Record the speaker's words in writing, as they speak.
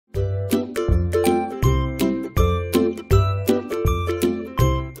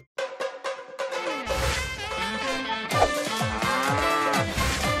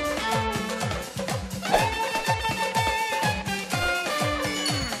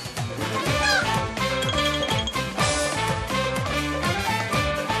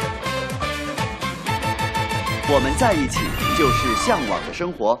我们在一起就是向往的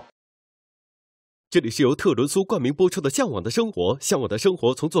生活。这里是由特仑苏冠名播出的《向往的生活》，向往的生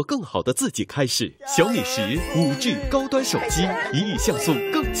活从做更好的自己开始。小米10 5G 高端手机，1亿像素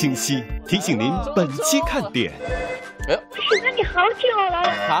更清晰。提醒您本期看点。哎，是那你好久了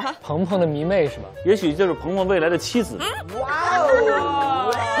啊！鹏鹏的迷妹是吧？也许就是鹏鹏未来的妻子。哇哦！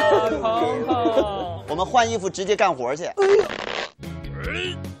鹏鹏，我们换衣服直接干活去。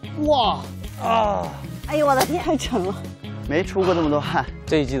哇啊！哎呦我的天，太沉了。没出过这么多汗。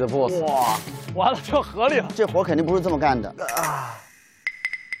这一季的 BOSS。哇！完了，这河里了。这活肯定不是这么干的。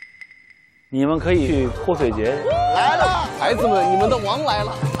你们可以去泼水节。来了，孩子们，你们的王来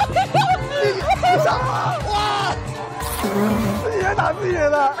了。你上了！哇！自己人打自己人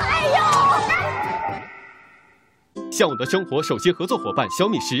了。哎呦！向往的生活首席合作伙伴小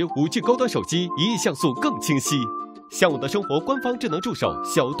米10 5G 高端手机，1亿像素更清晰。向往的生活官方智能助手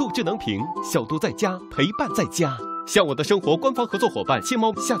小度智能屏，小度在家陪伴在家。向往的生活官方合作伙伴亲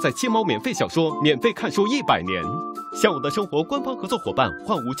猫，下载亲猫免费小说，免费看书100年。向往的生活官方合作伙伴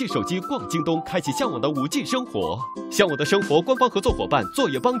换5G 手机逛京东，开启向往的5G 生活。向往的生活官方合作伙伴作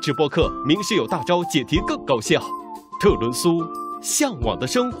业帮直播课，名师有大招，解题更高效。特仑苏，向往的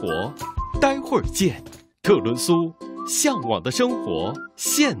生活，待会儿见。特仑苏，向往的生活，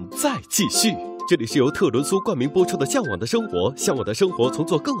现在继续。这里是由特仑苏冠名播出的《向往的生活》，向往的生活从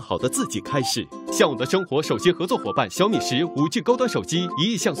做更好的自己开始。向往的生活首席合作伙伴小米10 5G 高端手机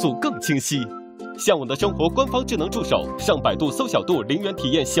，1亿像素更清晰。向往的生活官方智能助手，上百度搜小度，0元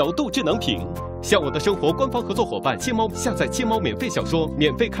体验小度智能屏。向往的生活官方合作伙伴亲猫，下载亲猫免费小说，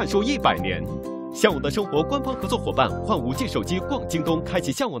免费看书100年。向往的生活官方合作伙伴换5G 手机逛京东，开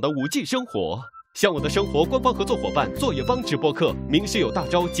启向往的5G 生活。向往的生活官方合作伙伴作业帮直播课，名师有大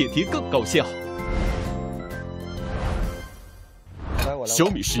招，解题更高效。小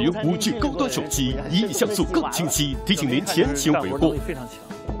米10 5G 高端手机，1亿像素更清晰。提醒您前情回顾。非常强。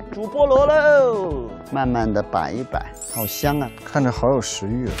煮菠萝喽，慢慢的摆一摆，好香啊，看着好有食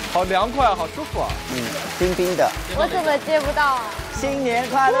欲啊，好凉快啊，好舒服啊。冰冰的。我怎么接不到啊？新年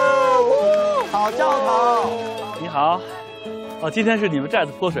快乐，好兆头。你好，哦，今天是你们寨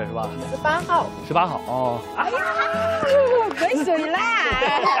子泼水是吧18号。18号哦。哎呀，没水啦！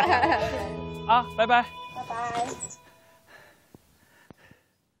啊，拜拜。拜拜。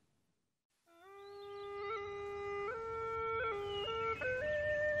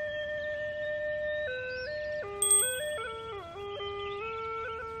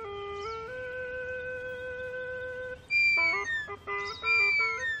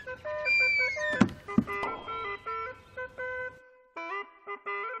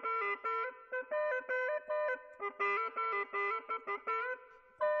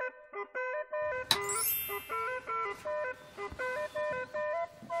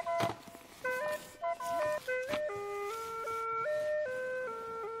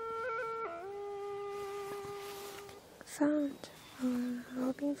Found,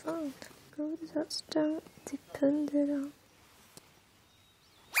 hoping found, go to touchdown, depend it on.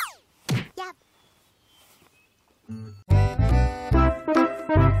 Yep.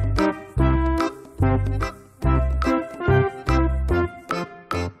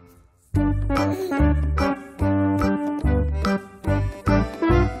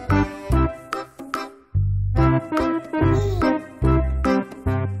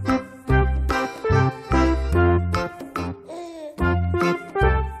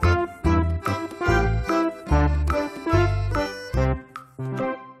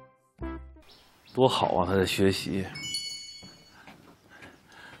 多好啊，他在学习。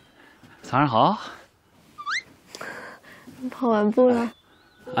早上好。你跑完步了？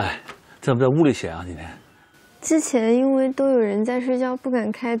哎，怎么在屋里写啊？今天？之前因为都有人在睡觉，不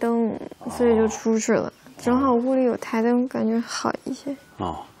敢开灯，所以就出去了。正好屋里有台灯，感觉好一些。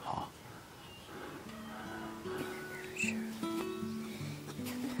哦，好。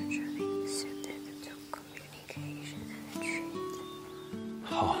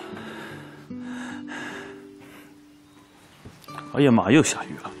好。哎呀妈，又下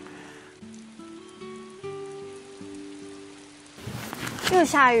雨了。又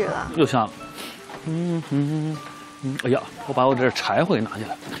下雨了。又下了。哎呀，我把我这柴火给拿下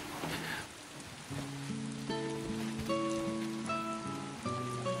来。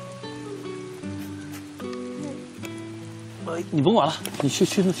你甭管了，你去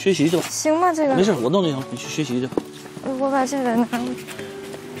学习去吧。行吗？这个没事，我弄就行，你去学习去。我把这个拿过去。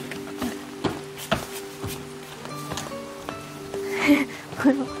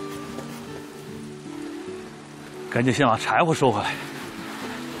赶紧先把柴火收回来。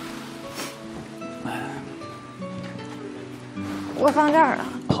我放这儿了。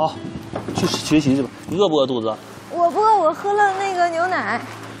好，去学习去吧。你饿不饿肚子？我不饿，我喝了那个牛奶。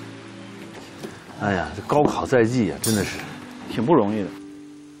哎呀，这高考在即啊，真的是挺不容易的。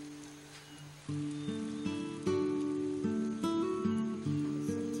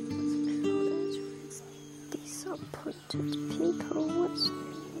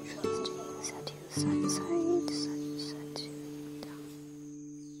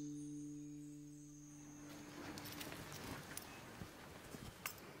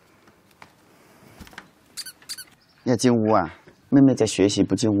要进屋啊？妹妹在学习，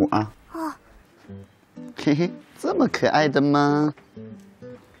不进屋啊？啊。嘿嘿，这么可爱的吗？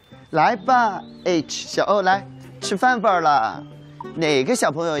来吧 ，H 小欧来吃饭了。哪个小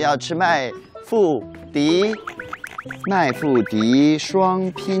朋友要吃麦麸笛？麦麸笛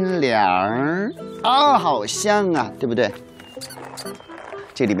双拼凉儿啊，好香啊，对不对？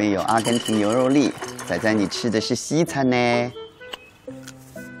这里面有阿根廷牛肉粒，仔仔你吃的是西餐呢。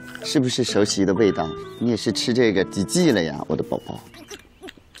是不是熟悉的味道？你也是吃这个几季了呀，我的宝宝。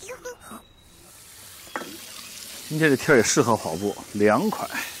今天这天也适合跑步，凉快。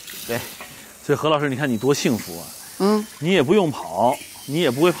对，所以何老师，你看你多幸福啊！你也不用跑，你也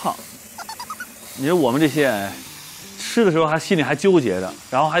不会胖。你说我们这些，吃的时候还心里还纠结着，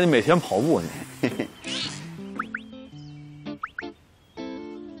然后还得每天跑步你。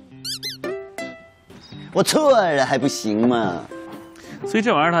我错了还不行吗？所以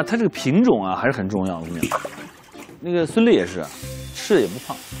这玩意儿呢，它这个品种啊还是很重要的。那个孙俪也是，吃的也不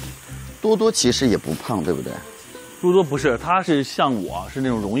胖。多多其实也不胖，对不对？多多不是，他是像我是那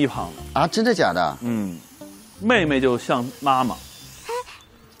种容易胖的啊，真的假的？妹妹就像妈妈，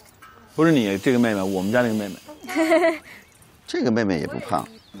不是你这个妹妹，我们家那个妹妹。这个妹妹也不胖，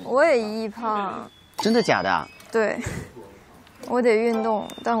我也易胖。真的假的？对，我得运动，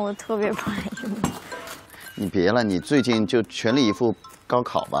但我特别不爱运动。你别了，你最近就全力以赴高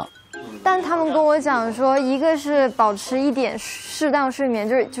考吧。但他们跟我讲说，一个是保持一点适当睡眠，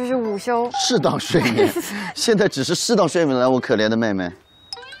就是午休。适当睡眠，现在只是适当睡眠了，我可怜的妹妹。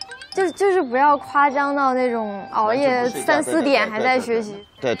就是不要夸张到那种熬夜3、4点还在学习。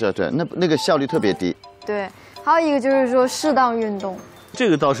对，那个效率特别低。对，还有一个就是说适当运动。这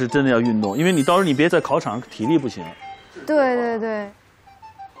个倒是真的要运动，因为你到时候你别在考场上体力不行。对。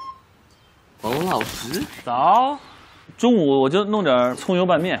彭老师早，中午我就弄点葱油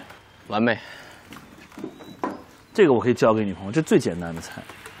拌面，完美。这个我可以教给女朋友，这最简单的菜，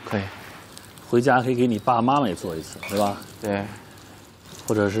可以，回家可以给你爸妈妈也做一次，对吧？对。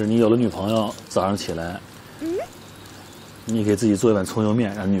或者是你有了女朋友，早上起来，你给自己做一碗葱油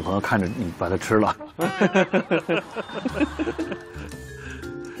面，让女朋友看着你把它吃了。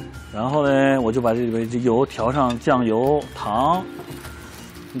然后呢，我就把这里边这油调上酱油、糖，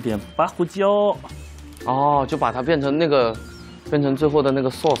一点白胡椒，哦，就把它变成最后的那个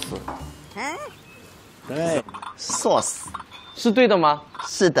sauce。对 ，sauce 是对的吗？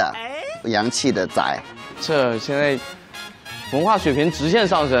是的，洋气的仔。这现在文化水平直线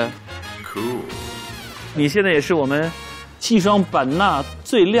上升。Cool。你现在也是我们西双版纳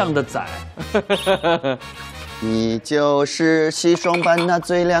最靓的仔。你就是西双版纳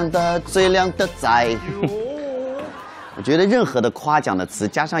最靓的仔。我觉得任何的夸奖的词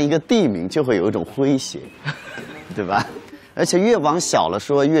加上一个地名，就会有一种诙谐，对吧？而且越往小了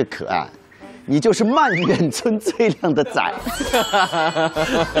说越可爱。你就是曼远村最靓的仔。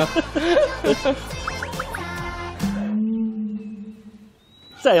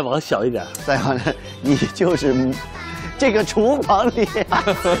再往小一点，再往你就是这个厨房里，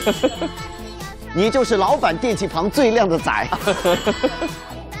你就是老板电器旁最靓的仔。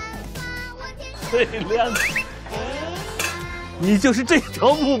最靓的。你就是这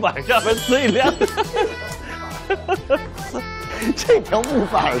条木板上面最亮的，这条木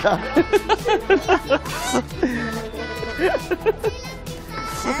板上，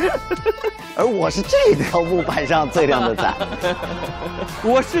而我是这条木板上最亮的仔，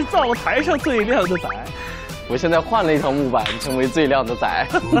我是灶台上最亮的仔，我现在换了一条木板，成为最亮的仔，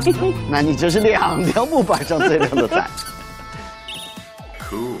那你就是2条木板上最亮的仔。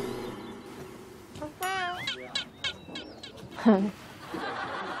Cool。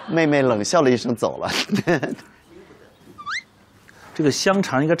妹妹冷笑了一声走了。这个香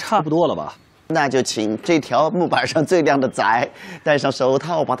肠应该差不多了吧？那就请这条木板上最亮的仔戴上手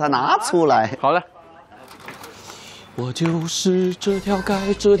套，把它拿出来。好嘞。我就是这条街，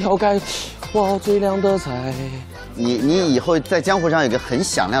我最亮的仔。你以后在江湖上有个很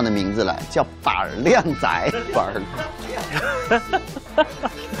响亮的名字了，叫板亮仔。板儿。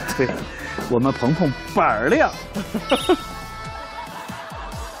对，我们鹏鹏板儿亮。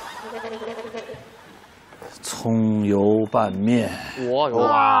葱油拌面。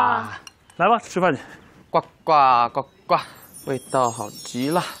哇！来吧，吃饭去。呱呱呱呱，味道好极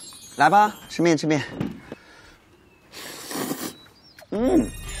了。来吧，吃面吃面。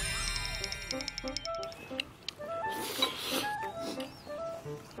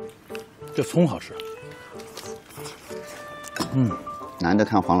这葱好吃。难得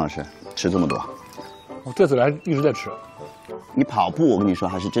看黄老师吃这么多。我这次来一直在吃。你跑步，我跟你说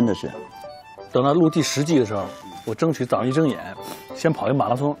还是真的是。等到录第10季的时候，我争取早上一睁眼，先跑一马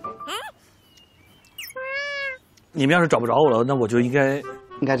拉松。你们要是找不着我了，那我就应该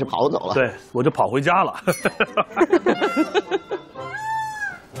是跑走了。对，我就跑回家了。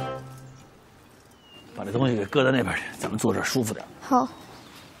把这东西给搁在那边去，咱们坐这儿舒服点。好。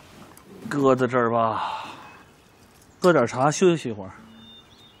搁在这儿吧，喝点茶，休息一会儿。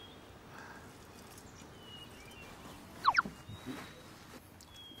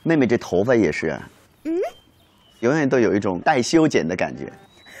妹妹这头发也是，永远都有一种待修剪的感觉。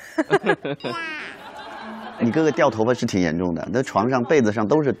你哥哥掉头发是挺严重的，那床上、被子上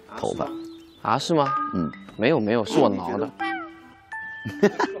都是头发。啊，是吗？没有，是我挠的。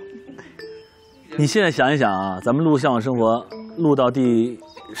你现在想一想啊，咱们录《向往生活》录到第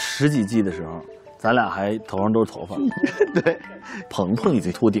10几季的时候，咱俩还头上都是头发。对，鹏鹏已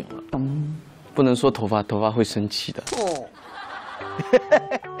经秃顶了。不能说头发会生气的。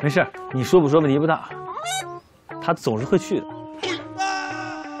没事，你说不说问题不大，他总是会去的。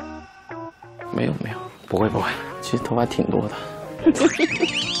没有，不会，其实头发挺多的。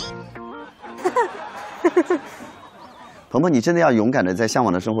鹏鹏，你真的要勇敢的在向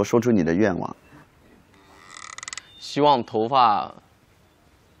往的生活说出你的愿望。希望头发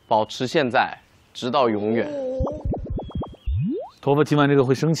保持现在，直到永远。头发听完这个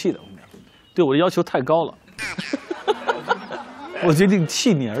会生气的，对我的要求太高了。我决定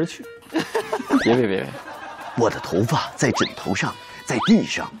弃你而去。别！我的头发在枕头上，在地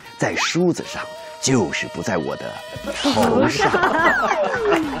上，在梳子上，就是不在我的头上。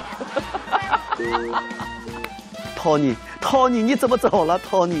Tony，你怎么走了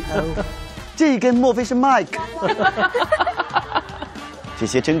 ？Tony， 这一根莫非是 Mike？ 这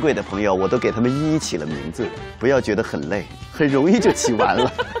些珍贵的朋友，我都给他们一一起了名字，不要觉得很累，很容易就起完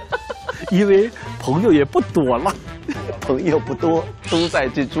了。因为朋友也不多了。朋友不多，都在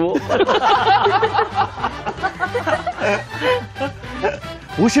这桌。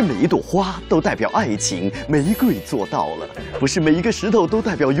不是每一朵花都代表爱情，玫瑰做到了；不是每一个石头都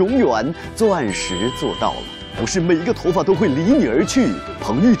代表永远，钻石做到了；不是每一个头发都会离你而去，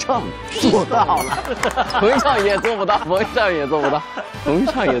彭昱畅做到了。彭昱畅也做不到，彭昱畅也做不到，彭昱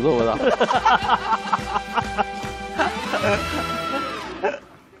畅也做不到。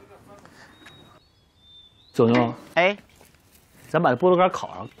九牛，哎，咱把菠萝干烤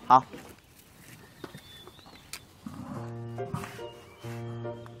上。好。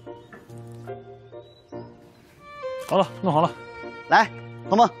好了，弄好了。来，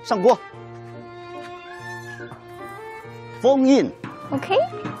鹏鹏上锅。封印。OK。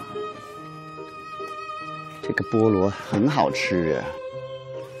这个菠萝很好吃啊。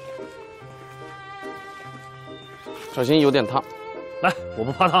小心有点烫。来，我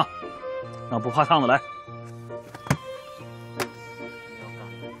不怕烫，让不怕烫的来。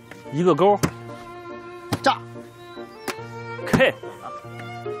一个钩，炸 ，K，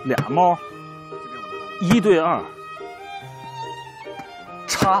 俩猫，1对2，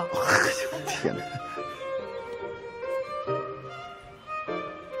插，天哪！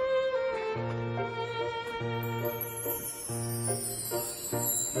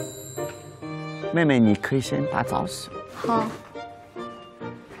妹妹，你可以先把澡洗了。好。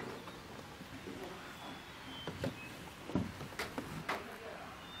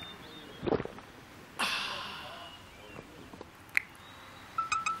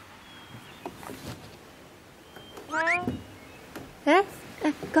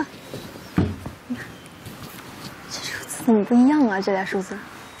哎，哥，你看，这数字怎么不一样啊？这俩数字。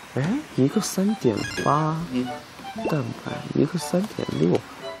哎，一个3.8蛋白，一个3.6，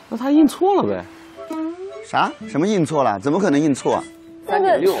那他印错了呗？啥？什么印错了？怎么可能印错？那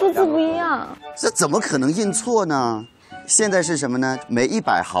个数字不一样。这怎么可能印错呢？现在是什么呢？每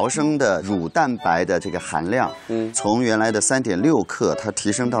100毫升的乳蛋白的这个含量，从原来的3.6克，它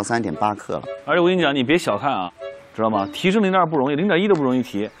提升到3.8克了。而且我跟你讲，你别小看啊，知道吗？提升0.2不容易，0.1都不容易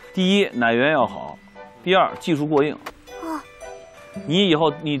提。第一，奶源要好；第二，技术过硬。你以后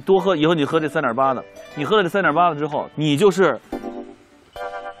你多喝，以后你喝这3.8的，你喝了这3.8的之后，你就是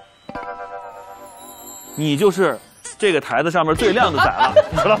这个台子上面最靓的仔了，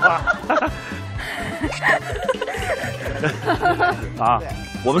你知道吧？啊，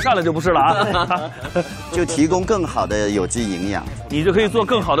我们上来就不是了啊，就提供更好的有机营养，你就可以做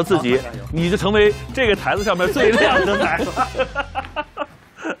更好的自己，你就成为这个台子上面最亮的奶。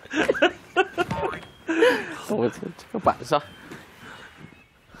我这个板上，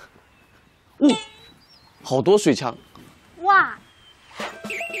好多水枪，哇，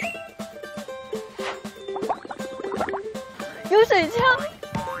有水枪。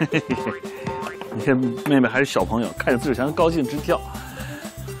你看妹妹还是小朋友，看着自强高兴直跳。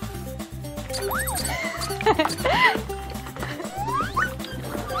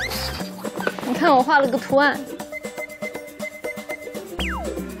你看我画了个图案。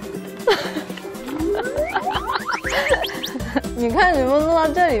你看你们弄到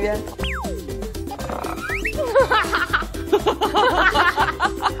这里边。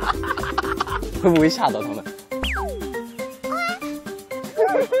会不会吓到他们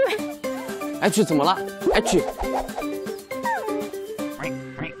？H 怎么了 ？H，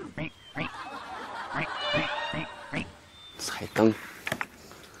 彩灯，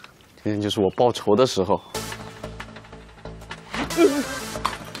今天就是我报仇的时候。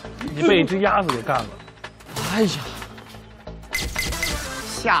你被一只鸭子给干了。哎呀，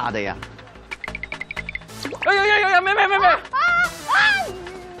吓的呀！哎呀！妹！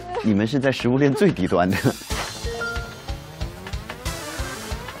你们是在食物链最低端的。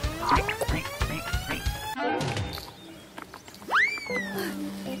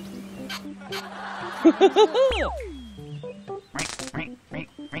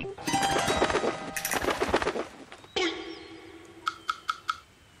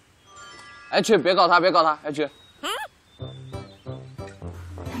H， 别搞他，H。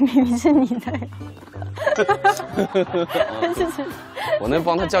明明是你的呀。我能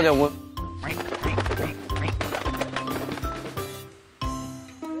帮他降降温。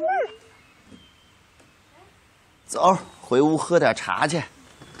走，回屋喝点茶去。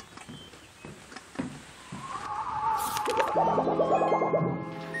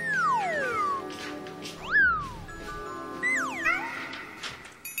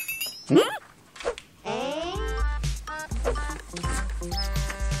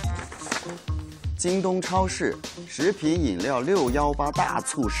京东超市食品饮料618大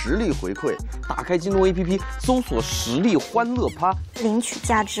促实力回馈，打开京东 APP， 搜索“实力欢乐趴”，领取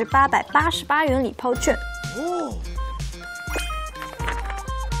价值888元礼抛券。哦。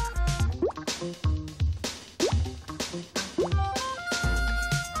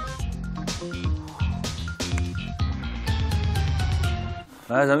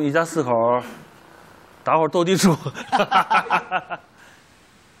来，咱们一家4口打会儿斗地主。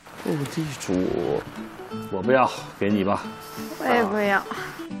斗地主，我不要，给你吧。我也不要。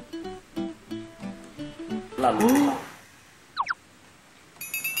烂了。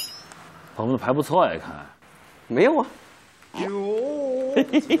朋友们牌不错呀，看。没有啊。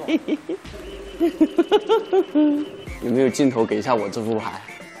有没有镜头给一下我这副牌？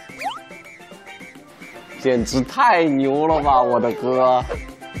简直太牛了吧，我的哥！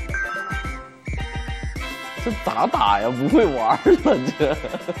这咋打呀？不会玩了这。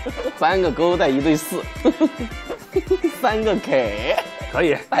3个勾带1对4，3个 K， 可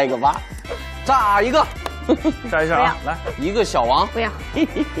以带个8，炸一个，炸一下啊！来，一个小王，不要。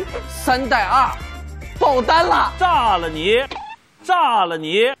3带2，爆单了！炸了你，炸了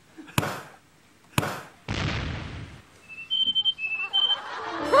你！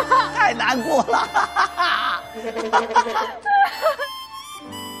太难过了。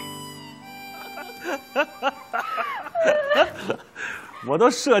我都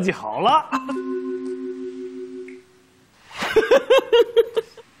设计好了。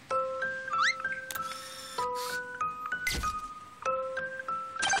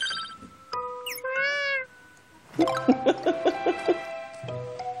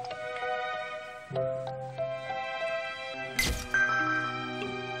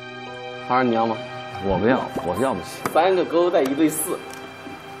孩儿，你要吗？我不要，我要不起。 3个勾带1对4，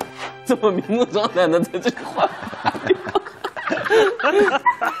这么明目张胆的在这换。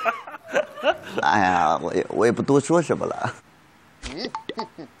哎呀，我也不多说什么了。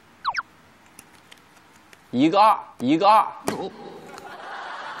一个2，一个2。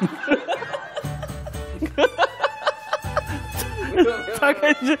他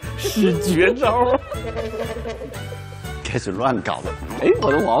开始使绝招，开始乱搞了。哎，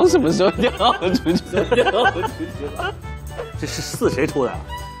我的王什么时候掉出去？掉出去了。这是4谁出的？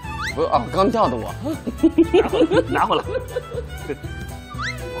不是啊，刚掉的我。拿回来。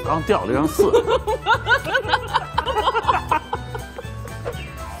我刚掉了一张4。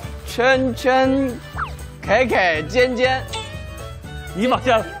圈圈，凯凯，尖尖。你把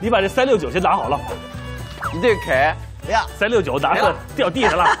这369先拿好了。1对凯，呀，369拿着掉地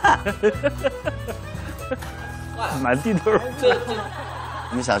上了，满地都是。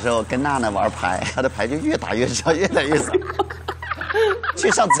我们小时候跟娜娜玩牌，她的牌就越打越少，越打越少。去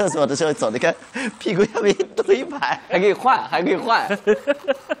上厕所的时候，走那个屁股下面一堆牌，还可以换，还可以换。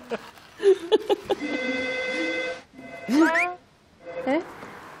哎，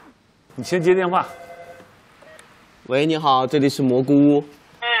你先接电话。喂，你好，这里是蘑菇屋。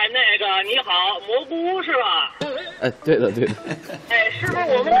哎，那个你好，蘑菇屋是吧？哎，对的对的。哎，是不是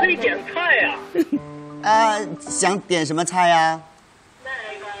我们可以点菜呀？想点什么菜呀？那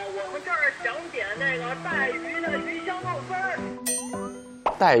个我们这儿想点那个带鱼的鱼香肉丝儿。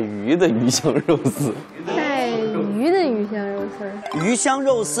带鱼的鱼香肉丝。带鱼的鱼香肉丝儿。鱼香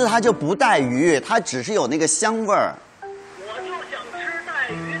肉丝它就不带鱼，它只是有那个香味儿。我就想吃带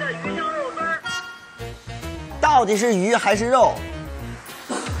鱼的鱼香肉丝儿。到底是鱼还是肉？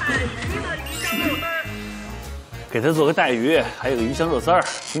带鱼的鱼香肉丝儿。给他做个带鱼，还有个鱼香肉丝儿，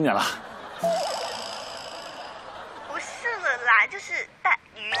听见了？不是了啦，就是带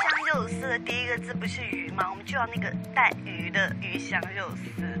鱼香肉丝的第一个字不是鱼吗？我们就要那个带鱼的鱼香肉丝。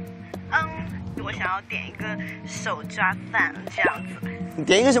我想要点一个手抓饭这样子。你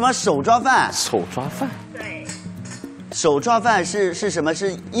点一个什么手抓饭？手抓饭。对。手抓饭是什么？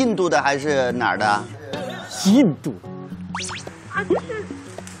是印度的还是哪儿的？印度。啊，就是。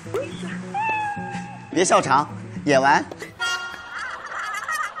别笑场，演完。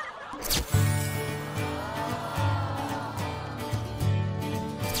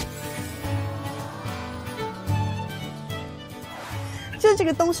就是这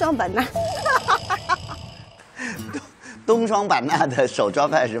个东双版纳。东双版纳的手抓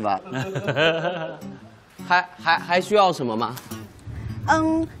饭是吧？还需要什么吗？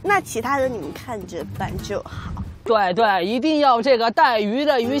那其他的你们看着办就好。对对，一定要这个带鱼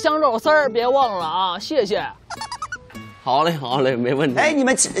的鱼香肉丝儿，别忘了啊！谢谢。好嘞，好嘞，没问题。哎，你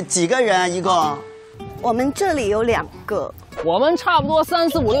们几个人一共？我们这里有2个。我们差不多3、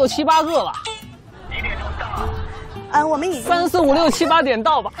4、5、6、7、8个吧。几点钟到？我们已经3、4、5、6、7、8点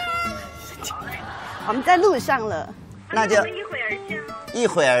到吧。我们在路上了。那就一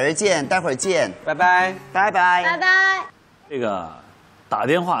会儿见，待会儿见，拜拜，拜拜，拜拜。这个打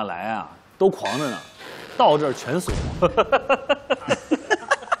电话来啊，都狂着呢，到这儿全锁。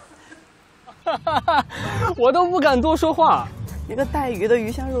我都不敢多说话。那个带鱼的鱼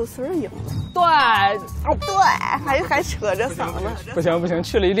香肉丝赢了。对，还扯着嗓子。不行不行，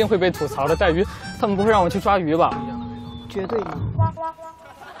去了一定会被吐槽的。带鱼，他们不会让我去抓鱼吧？绝对能。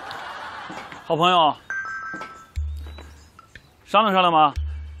好朋友，商量商量吧。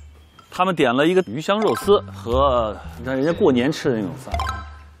他们点了一个鱼香肉丝和让人家过年吃的那种饭，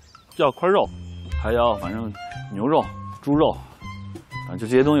要块肉，还要反正牛肉、猪肉，反正就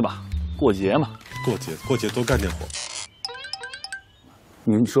这些东西吧。过节嘛，过节多干点活。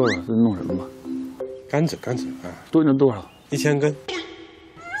你说说这弄什么吧？甘蔗啊，多那多少？1000根。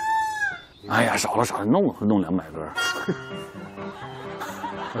哎呀，少了，弄200根。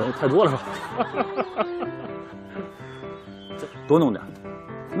太多了是吧？多弄点，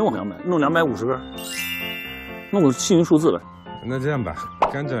弄250根，弄个幸运数字呗。那这样吧，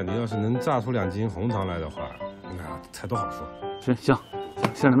甘蔗你要是能榨出2斤红糖来的话，那菜多好说。行，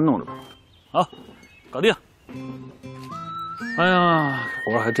先让他们弄着吧。好，搞定。哎呀，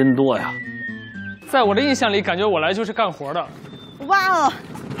活还真多呀！在我的印象里，感觉我来就是干活的。哇哦，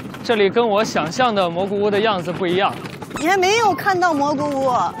这里跟我想象的蘑菇屋的样子不一样。你还没有看到蘑菇屋。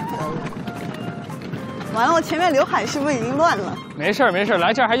完了，我前面刘海是不是已经乱了？没事，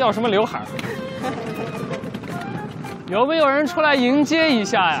来这儿还要什么刘海？有没有人出来迎接一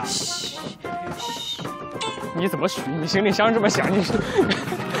下呀？你怎么嘘？你行李箱这么响，你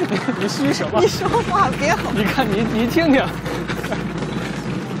嘘什么？你说话别吼！你看你听听。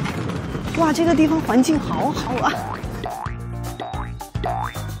哇，这个地方环境好好啊！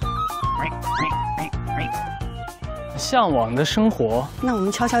向往的生活。那我们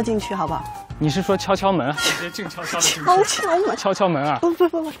悄悄进去好不好？你是说敲门？直接静悄悄的。敲门。敲门啊！不，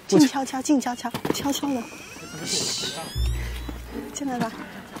静悄悄，悄悄的。嘘，进来吧。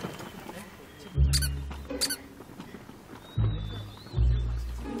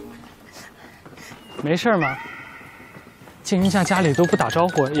没事吗？进人家家里都不打招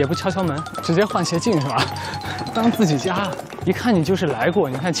呼，也不敲门，直接换鞋进是吧？当自己家，一看你就是来过。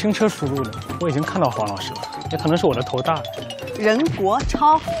你看轻车熟路的，我已经看到黄老师了，也可能是我的头大。任国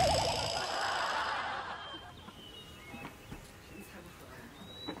超。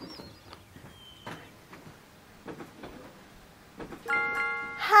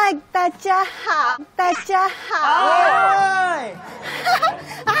嗨，大家好，大家好。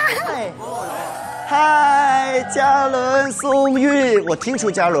嗨，嘉伦、松韵，我听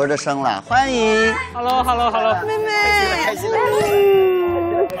出嘉伦的声了，欢迎。Hello， 妹妹，开心了。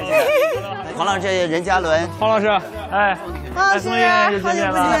黄老师，任嘉伦，黄老师，哎，黄老师，松韵又见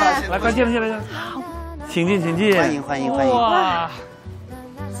面了，来，快进来。好，请进。欢迎。哇，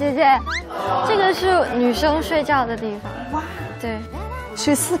姐姐，这个是女生睡觉的地方。哇，对，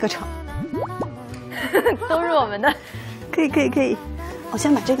睡4个床，都是我们的。可以。我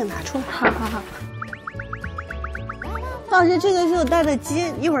先把这个拿出来。好。老师，这个是我带的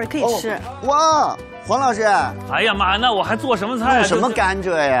鸡，一会儿可以吃。哇，黄老师，哎呀妈，那我还做什么菜？什么甘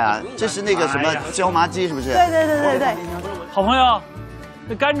蔗呀？这是那个什么椒麻鸡是不是？对。好朋友，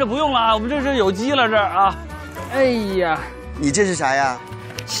这甘蔗不用了啊，我们这是有机了这儿啊。哎呀，你这是啥呀？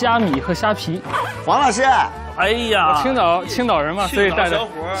虾米和虾皮。黄老师，哎呀，青岛人嘛，所以带着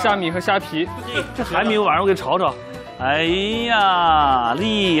虾米和虾皮。这海米晚上我给炒。哎呀，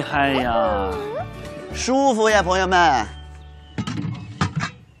厉害呀，舒服呀，朋友们。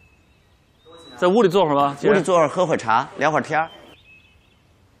在屋里坐会儿吧，屋里坐会儿，喝会儿茶，聊会儿天儿。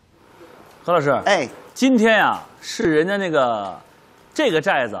何老师，哎，今天呀是人家那个这个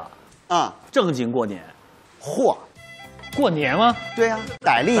寨子啊正经过年。嚯，过年吗？对呀，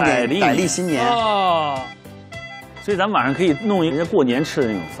傣历新年哦。所以咱们晚上可以弄人家过年吃的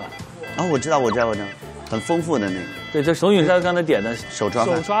那种饭。哦，我知道，很丰富的那个。对，这手允是刚才点的手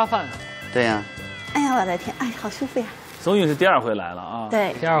抓饭。对呀。哎呀，我的天，哎，好舒服呀。手允是第2回来了啊。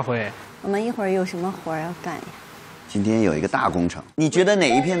对，第2回。我们一会儿有什么活要干呀？今天有一个大工程，你觉得哪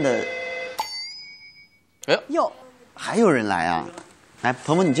一片的？哎呦，还有人来啊！来，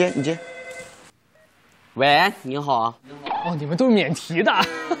鹏鹏，你接。喂，你好。哦，你们都是免提的。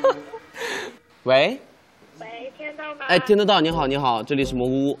喂，听得到吗？哎，听得到。你好，这里是蘑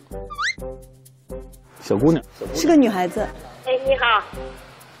菇屋。小姑娘，是个女孩子。哎，你好。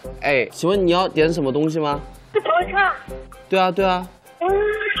哎，请问你要点什么东西吗？是头唱。对啊。我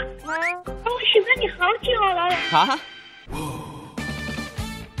喜欢你好久了。啊？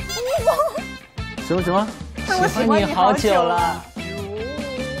什么？我喜欢你好久了。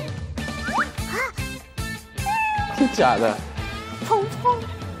真假的？砰砰。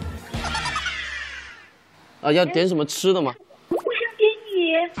啊，要点什么吃的吗？我想点你。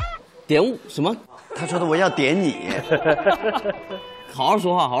点什么？他说的我要点你。好好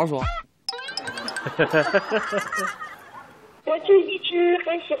说话，好好说。我就一直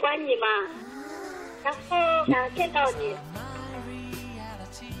很喜欢你嘛，然后想见到你。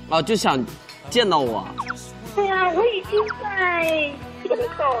啊，就想见到我。对啊，我已经在门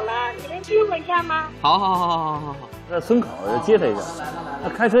口了，你能接我一下吗？好。在村口接他一下，他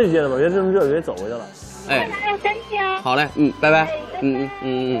开车去接的吧？别这么热，别走过去了。哎，我等你啊。好嘞，拜拜。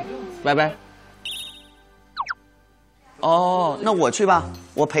拜拜。哦，那我去吧，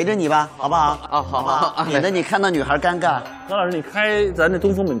我陪着你吧，好不好？啊，好，免得你看到女孩尴尬。高老师，你开咱这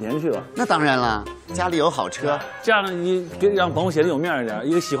东风本田去吧。那当然了，家里有好车。这样你让朋友显得有面一点。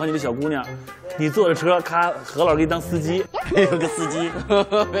一个喜欢你的小姑娘，你坐着车，何老师给你当司机，有个司机。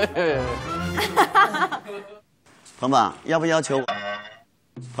鹏鹏，要不要求我？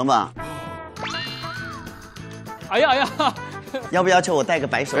鹏鹏。哎呀！要不要求我戴个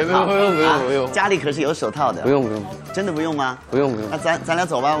白手套？不用，家里可是有手套的。不用，真的不用吗？不用。那咱俩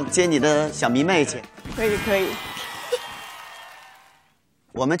走吧，我接你的小迷妹去。可以。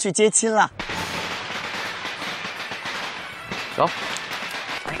我们去接亲了。走。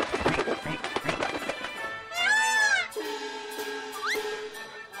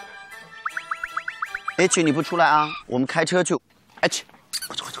H， 你不出来啊？我们开车去。H。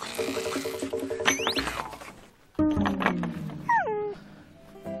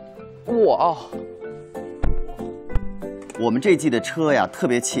哇，我们这季的车呀特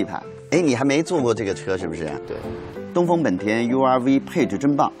别气派。哎，你还没坐过这个车是不是？对，东风本田 URV 配置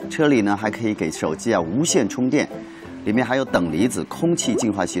真棒，车里呢还可以给手机无线充电，里面还有等离子空气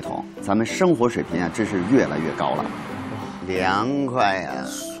净化系统，咱们生活水平真是越来越高了，凉快呀，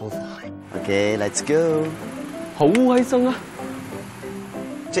舒服。OK，Let's go。好开心啊！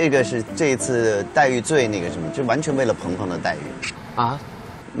这个是这次待遇最那个什么，就完全为了鹏鹏的待遇啊。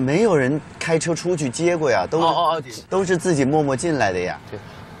没有人开车出去接过呀，都是自己默默进来的呀。对，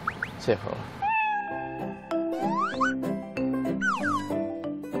这会儿。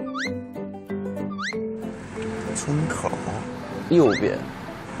村口，右边，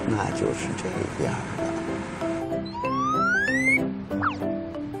那就是这样的。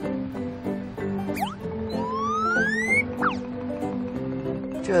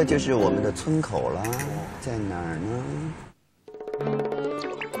这就是我们的村口了，在哪儿呢？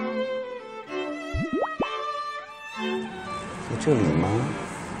在这里吗？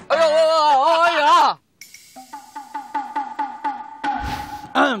哎呀！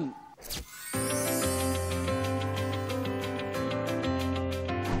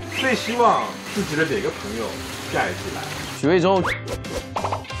最希望自己的哪个朋友下一期来？许魏洲。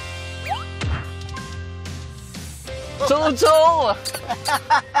周周啊！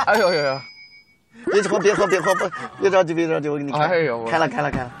哎呦呦呦！别喝，别着急，我给你开。哎呦，开了。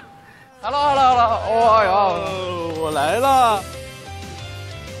好了，哎呦，我来了。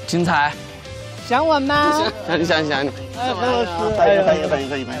精彩。想我吗？想你。哎，彭老师，翻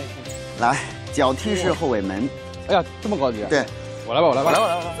译。来，脚踢式后尾门。哎呀，这么高级。对，我来。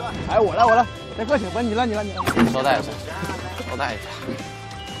哎，我来。别客气，不是你了。稍待一下。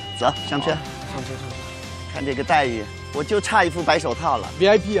走，上车。看这个待遇，我就差一副白手套了。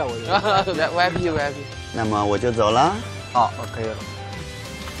 VIP 啊，我觉得。VIP。那么我就走了。好，可以了。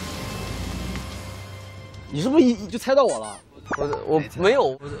你是不是就猜到我了？我没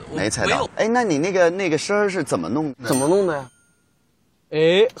有，没猜到。哎，那你那个声儿是怎么弄的？怎么弄的呀？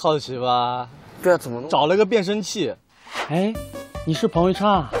哎，好奇吧？对啊，怎么弄？找了个变声器。哎，你是彭昱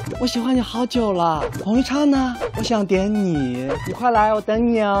畅，我喜欢你好久了。彭昱畅呢？我想点你，你快来，我等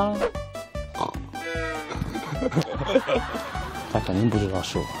你啊。他肯定不知道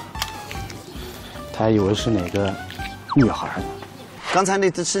是我，他还以为是哪个女孩呢。刚才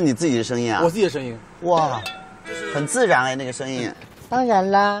那是你自己的声音啊？我自己的声音。哇，很自然哎，那个声音。当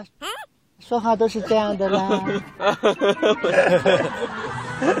然啦，说话都是这样的啦。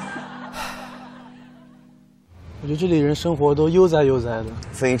我觉得这里人生活都悠哉的，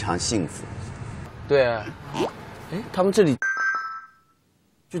非常幸福。对，哎，他们这里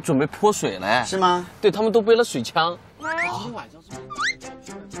就准备泼水了，是吗？对，他们都背了水枪。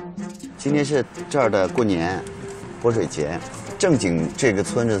今天是这儿的过年泼水节，正经这个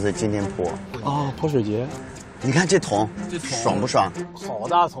村子是今天泼。哦，泼水节。你看这桶爽不爽？好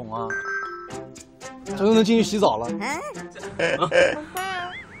大桶啊！这都能进去洗澡了。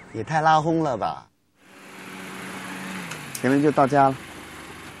也太拉轰了吧！前面就到家了。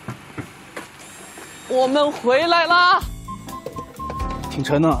我们回来啦！挺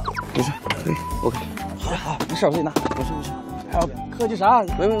沉的。没事，可以 ，OK。好，没事，我给你拿。不是。还要客气啥？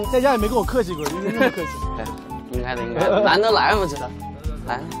没，在家也没跟我客气过，因为那么客气。对，应该的，难得来嘛，这个。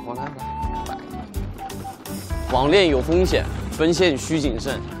来，我来。网恋有风险，奔现需谨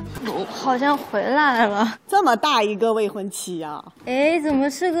慎。好像回来了。这么大一个未婚妻呀！哎，怎么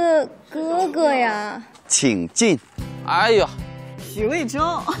是个哥哥呀？请进。哎呀，许魏洲，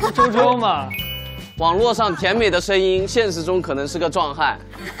周嘛。网络上甜美的声音，现实中可能是个壮汉。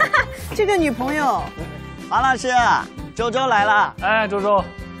这个女朋友，王老师，周来了。哎，周，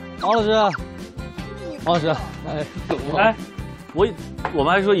王老师，哎，我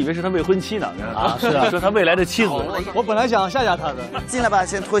们还说以为是他未婚妻呢。啊，是啊，说他未来的妻子。我本来想吓他的。进来吧，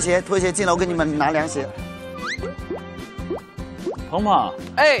先脱鞋进来，我给你们拿凉鞋。鹏鹏，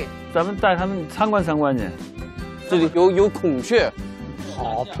哎，咱们带他们参观参观去。这里有孔雀，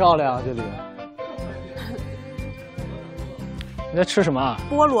好漂亮啊！这里。你在吃什么啊？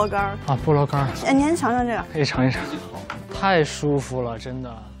菠萝干啊，菠萝干。哎，你先尝尝这个。可以尝一尝，太舒服了，真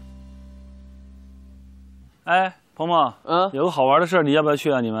的。哎，鹏鹏，有个好玩的事儿，你要不要去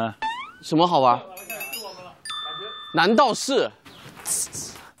啊？你们？什么好玩？难道是？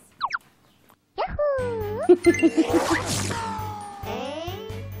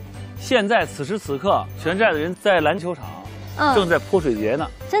现在此时此刻，全寨的人在篮球场，正在泼水节呢。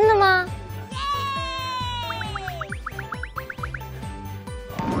真的吗？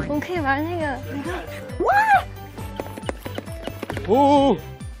我们可以玩那个，你看，哇！哦，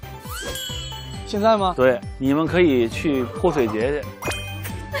现在吗？对，你们可以去泼水节去。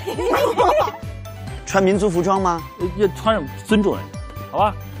穿民族服装吗？要穿上，尊重人家，好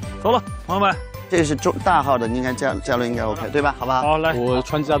吧？走了，朋友们。这是大号的，应该嘉伦应该 OK 对吧？好吧。好，来，我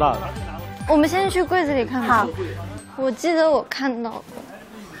穿加大的。我们先去柜子里看吧。我记得我看到过。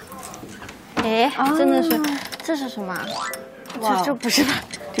哎，真的是，这是什么？这不是吧？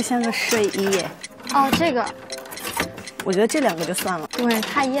这像个睡衣耶。哦，这个。我觉得这两个就算了。对，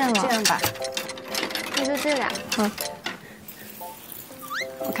太艳了。这样吧，那就这俩。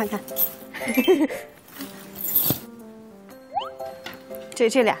我看看。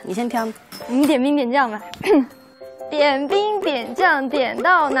这俩，你先挑。你点兵点将吧。点兵点将，点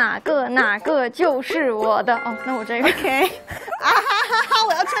到哪个就是我的。哦，那我这个。OK。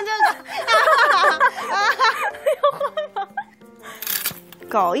我要穿这个。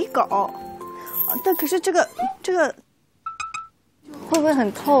搞一搞。但可是这个会不会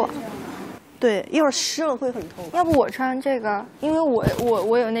很透啊？对，一会儿湿了会很透。要不我穿这个，因为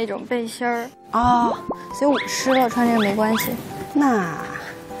我有那种背心儿啊，所以我湿了穿这个没关系。那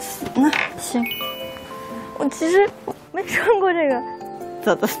行，我其实没穿过这个。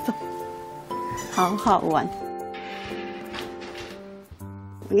走走走，好好玩。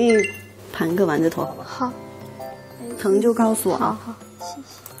我给你盘个丸子头。好。疼就告诉我。好好，谢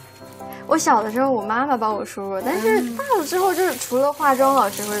谢。我小的时候，我妈妈帮我梳过，但是大了之后，就是除了化妆老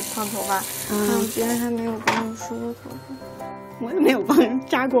师会烫头发，别人还没有帮我梳过头发。我也没有帮人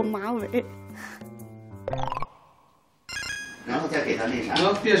扎过马尾。然后再给他那啥。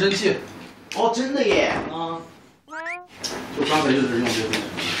变声器。哦，真的耶。啊。就刚才就是用这个。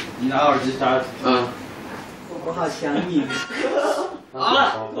你拿耳机插。我好想你。好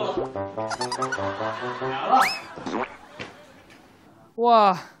了，够了。来了。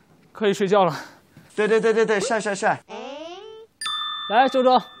哇，可以睡觉了。对，帅。来，周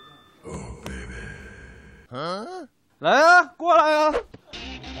周。来啊，过来呀！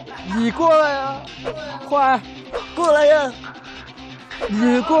你过来呀！快，过来呀！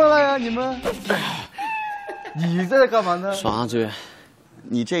你过来呀！你们，你在干嘛呢？耍嘴。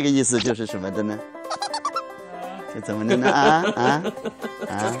你这个意思就是什么的呢？这怎么的呢？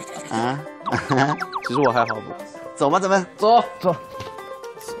其实我还好不。走吧，咱们走。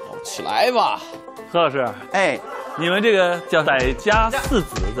起来吧，何老师。哎，你们这个叫在家4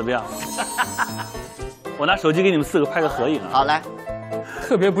子怎么样？我拿手机给你们4个拍个合影啊。好，来。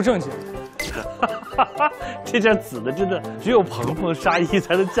特别不正经。这叫子的真的只有鹏鹏、沙溢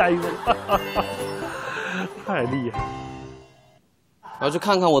才能驾驭的，太厉害。我要去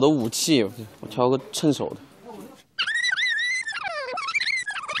看看我的武器，我挑个趁手的。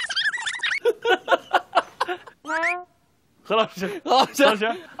何老师，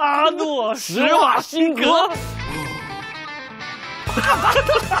阿诺施瓦辛格，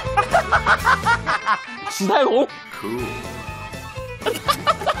史泰龙，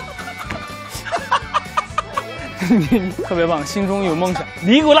你特别棒，心中有梦想。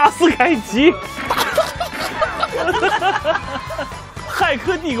尼古拉斯凯奇，骇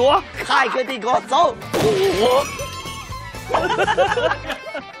客帝国，走。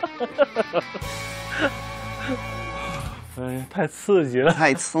哎，太刺激了！哎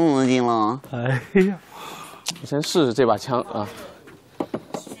呀，我先试试这把枪啊！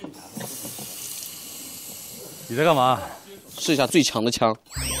你在干嘛？试一下最强的枪。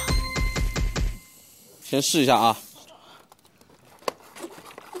先试一下啊！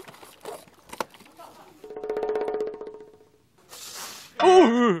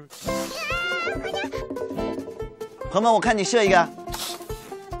朋友们，我看你射一个。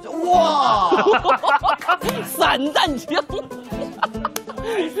哇！散弹枪，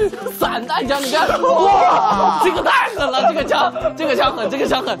你看，哇，这个太狠了，这个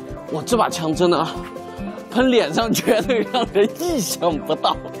枪狠，哇，这把枪真的啊，喷脸上绝对让人意想不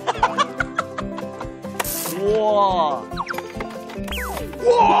到。哇！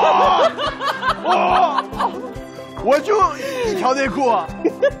我就一条内裤啊！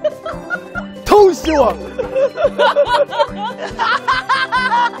偷袭我！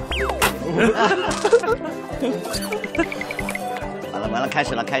完了，开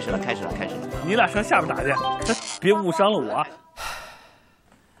始了！你俩上下边打去，别误伤了我。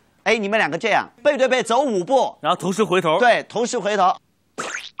哎，你们两个这样背对背走5步，然后同时回头。对，同时回头。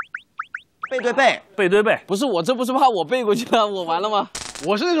背对背。不是我，这不是怕我背过去了，我完了吗？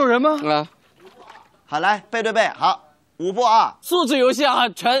我是那种人吗？好，来背对背，好，5步啊！素质游戏啊，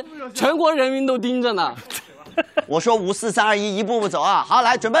全国人民都盯着呢。我说5、4、3、2、1，一步步走啊！好，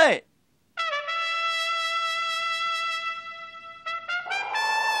来准备。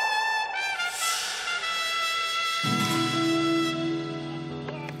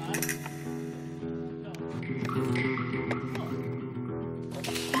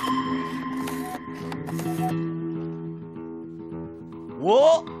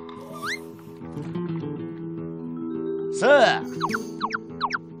5、4、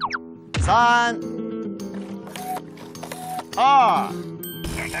3、2、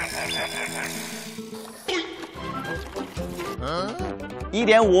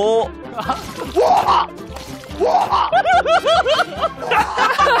1.5。哇！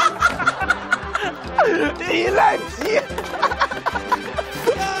你赖皮！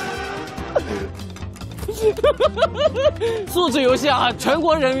素质游戏啊，全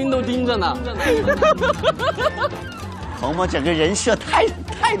国人民都盯着呢。鹏鹏整个人设太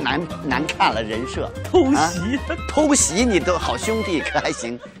难看了，人设偷袭，你都好兄弟可还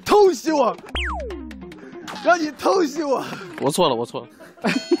行？偷袭我，让你偷袭我！我错了。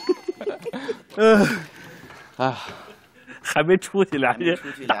哎，还没出去，俩人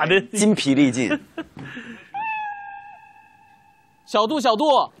打的筋疲力尽。小度，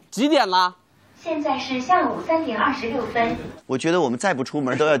几点了？现在是下午3点26分。我觉得我们再不出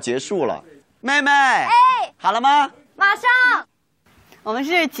门都要结束了。妹妹，哎，好了吗？马上。我们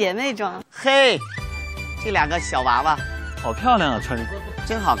是姐妹装。嘿，这2个小娃娃好漂亮啊，穿着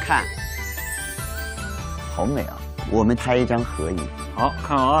真好看，好美啊！我们拍一张合影。好，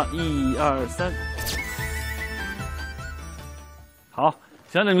看好啊，1、2、3。好，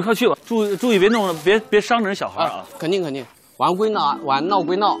行，那你们快去吧，注意别弄了，别伤着人小孩啊！肯定，玩归闹，玩闹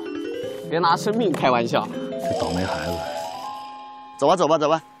归闹，别拿生命开玩笑。这倒霉孩子，走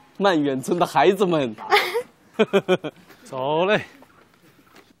吧，曼远村的孩子们，走嘞！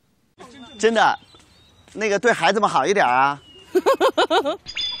真的，那个对孩子们好一点啊。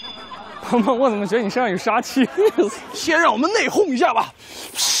鹏鹏，我怎么觉得你身上有杀气？先让我们内讧一下吧。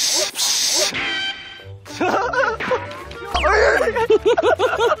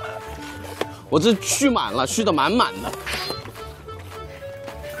我这蓄满了，蓄得满满的。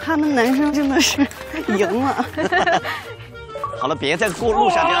他们男生真的是赢了。好了，别再过路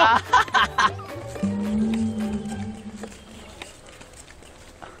上去了。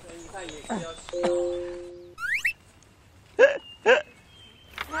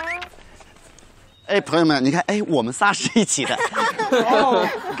哎，朋友们，你看，哎，我们仨是一起的。哦，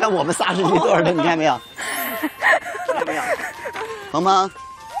看我们仨是一对的，你看没有？看到没有？鹏鹏，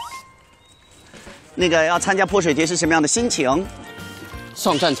那个要参加泼水节是什么样的心情？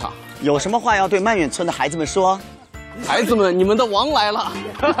上战场，有什么话要对曼远村的孩子们说？孩子们，你们的王来了！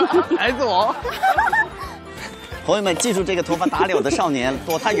孩子王。朋友们，记住这个头发打绺的少年，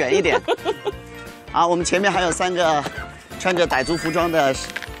躲他远一点。啊，我们前面还有3个穿着傣族服装的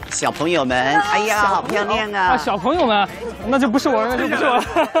小朋友们，哎呀，好漂亮啊！小朋友们，那就不是我了，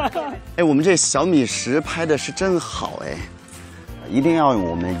哎，我们这小米10拍的是真好哎，一定要用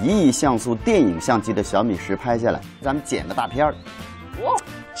我们1亿像素电影相机的小米10拍下来，咱们剪个大片儿。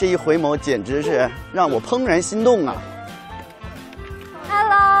这一回眸简直是让我怦然心动啊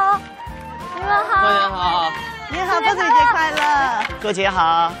 ！Hello， 你们好。大家好，你好，泼水节快乐！过节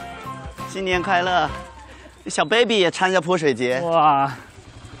好，新年快乐！小 baby 也参加泼水节，哇！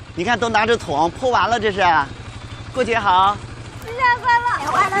你看都拿着桶泼完了，这是。过节好，新年快乐，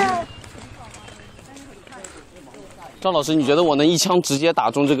快乐！赵老师，你觉得我能一枪直接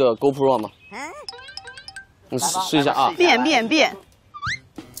打中这个 GoPro 吗？你试一下啊！变！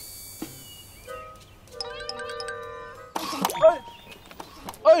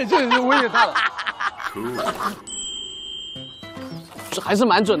哎，这个威力大了。这还是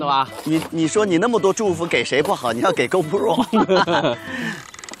蛮准的吧？你说你那么多祝福给谁不好？你要给 GoPro。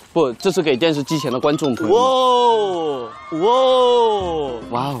不，这是给电视机前的观众朋友。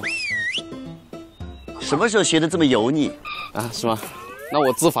哇哦！什么时候学的这么油腻啊？是吗？那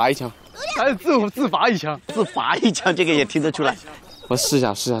我自罚一枪。还是自罚一枪，自罚一枪，这个也听得出来。我试一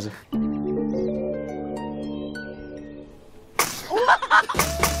下这个。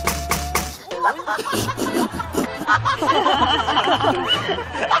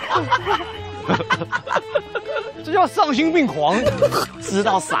这叫丧心病狂。知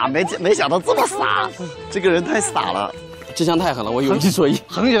道傻，没想到这么傻，这个人太傻了。这枪太狠了，我有一说一，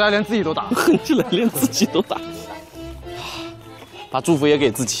狠起来连自己都打，把祝福也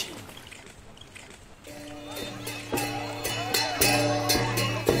给自己。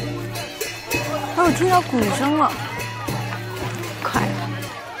哦，我听到鼓声了，快！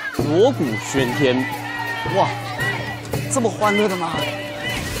锣鼓喧天，哇，这么欢乐的吗？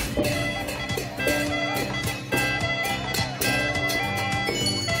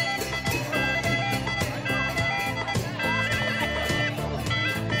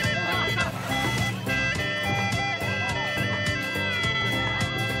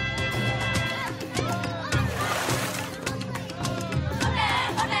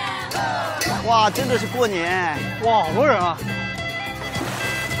哇，真的是过年！哇，好多人啊！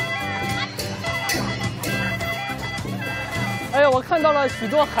哎呀，我看到了许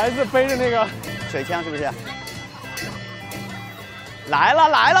多孩子背着那个水枪，是不是？来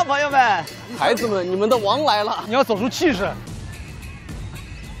了，朋友们！孩子们，你们的王来了！你要走出气势。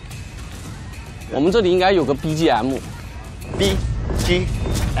我们这里应该有个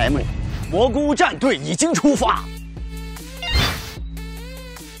BGM。BGM， 蘑菇屋战队已经出发。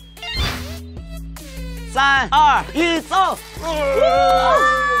3、2、1，走！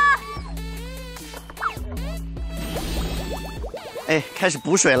哎，开始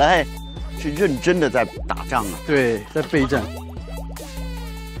补水了，哎，是认真的在打仗啊。对，在备战。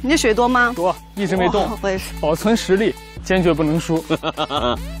你这水多吗？多，一直没动。我也是。保存实力，坚决不能输。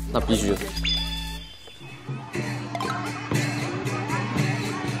那必须的。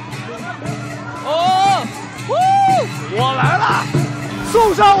哦，我来了，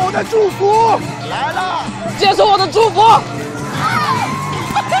送上我的祝福。来了，接受我的祝福。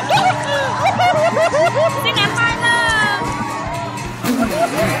新年快乐！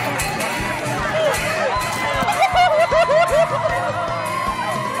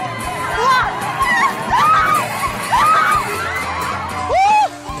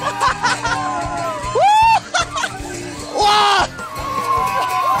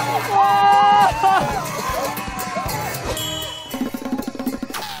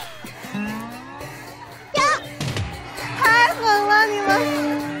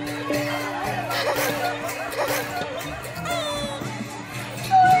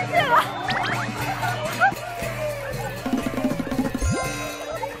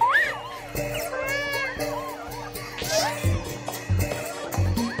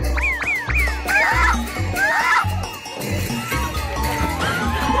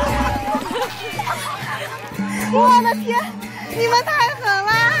我的天，你们太狠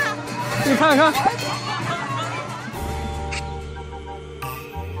了！你看看，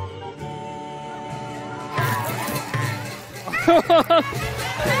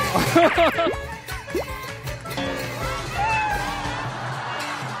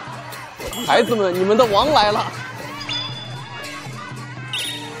孩子们，你们的王来了！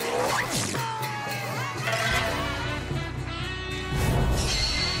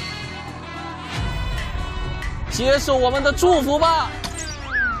接受我们的祝福吧！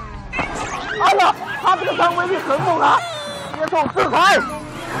哎呀，他这个张威力很猛啊！接受制裁！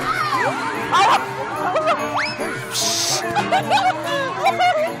哎呀！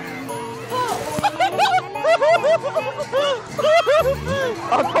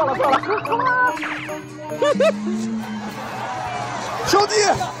啊，错了！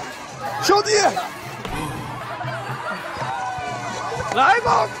兄弟，来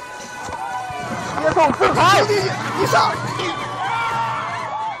吧！接受制裁！兄弟，你上！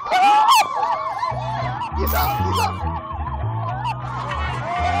你上！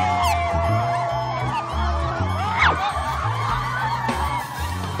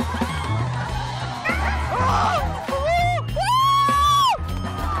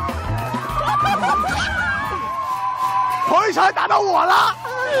彭昱畅打到我了！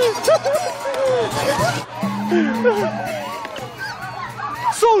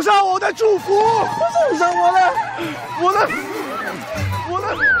送上我的祝福，送上我的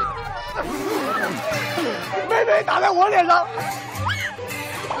妹妹打在我脸上。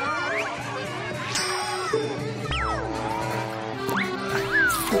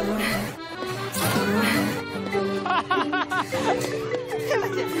对不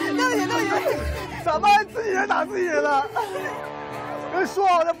起，怎么自己人打自己人了？跟说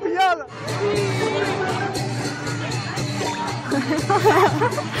好的不一样了。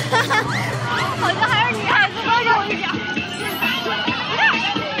好像还是女孩子更有一点。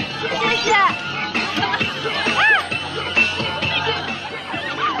谢谢。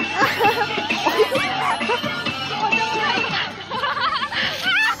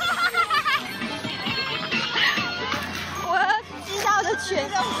我要系上我的裙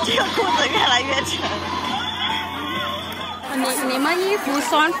子，这个裤子越来越沉。你们衣服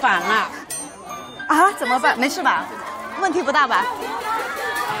穿反了。啊？怎么办？没事吧？问题不大吧？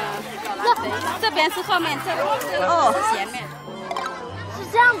这边是后面，这哦是前面。是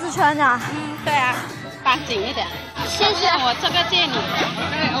这样子穿的。对啊，绑紧一点。谢谢，我这个借你。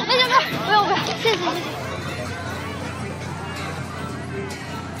不用，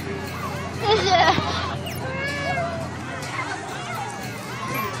谢谢。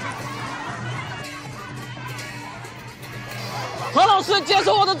何老师，接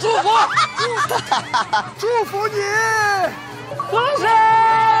受我的祝福。祝福你，何老师！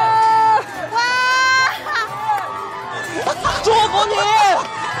哇！祝福你！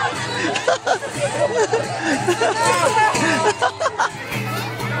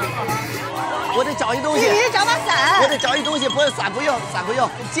我得找一东西。你找把伞。我得找一东西，不是伞不用，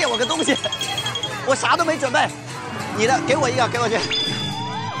借我个东西。我啥都没准备，你的给我一个，给我去。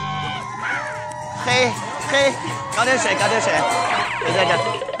嘿，搞点水，别在这。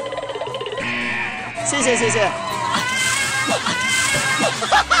谢谢。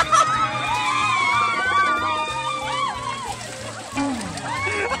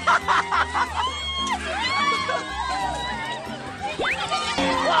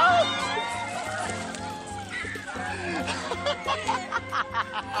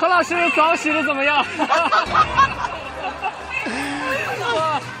何老师澡洗的怎么样？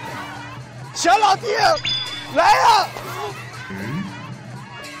小老弟，来呀！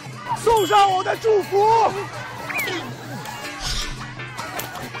送上我的祝福。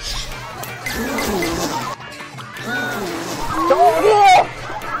小老弟。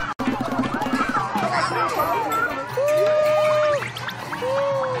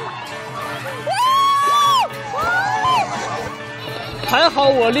还好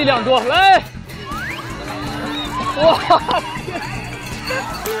我力量多，来！哇！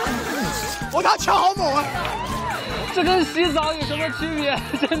我打枪好猛啊！这跟洗澡有什么区别？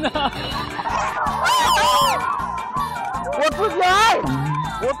真的。我自己来，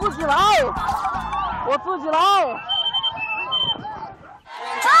我自己来，我自己来。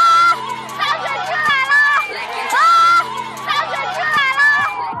啊！大水出来了！啊！大水出来了！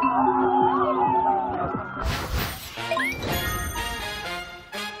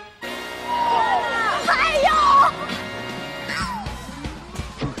还有！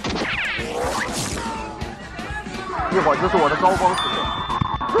一会儿就是我的高光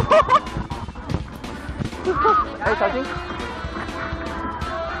时刻。哎，小心！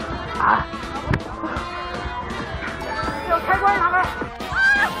啊！要开关拿开！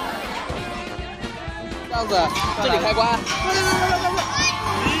这样子，这里开关。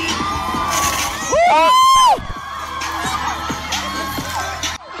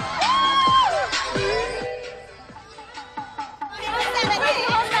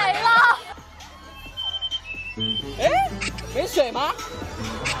哎，没水吗？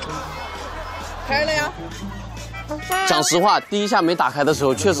开了呀。讲实话，第一下没打开的时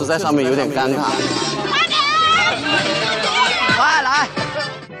候，确实在上面有点尴尬。快来！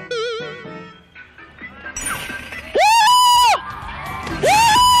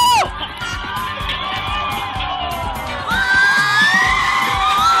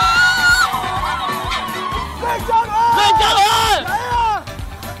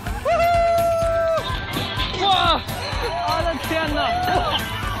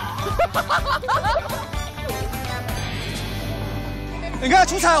你看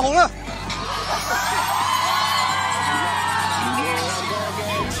出彩虹了！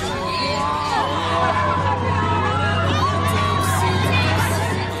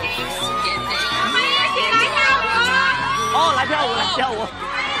哦，来跳舞，来跳舞！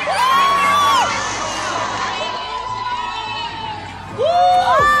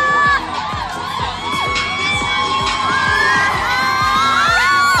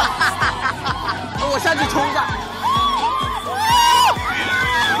我下去冲一下。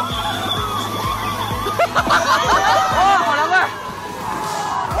哇，好凉快！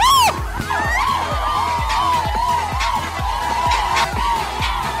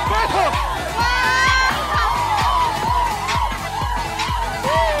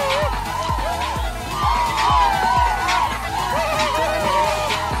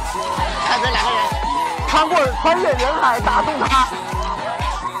看这两个人穿越人海打动他。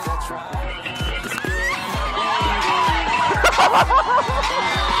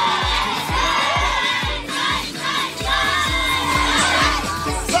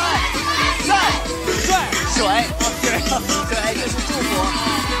水就是祝福。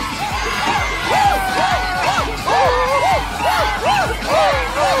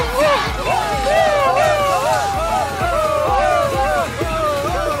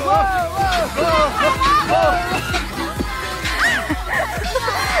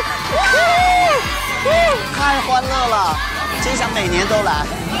太欢乐了，真想每年都来。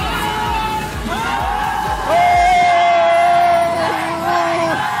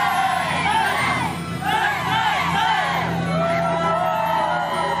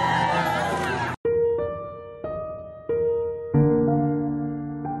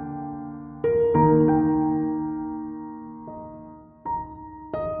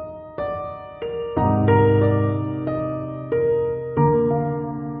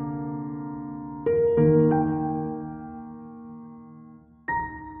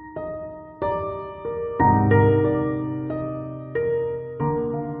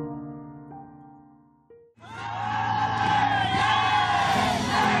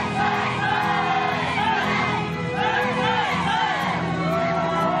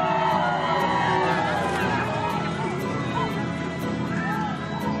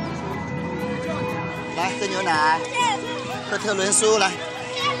喝牛奶，喝特仑苏来，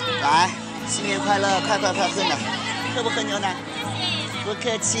来，新年快乐，快喝奶，喝不喝牛奶？不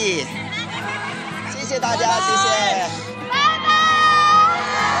客气，谢谢大家，谢谢。拜拜。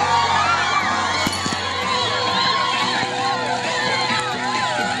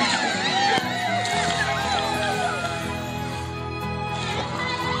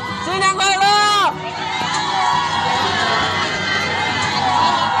新年快乐！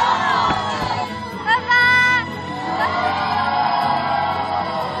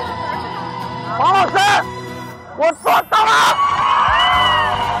王老师，我做到了！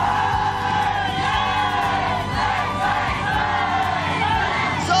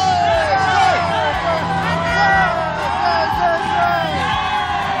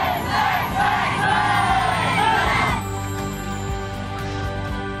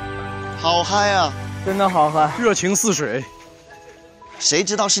好嗨啊！真的好嗨，热情似水。谁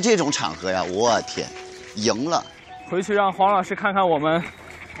知道是这种场合呀？我天，赢了！回去让黄老师看看我们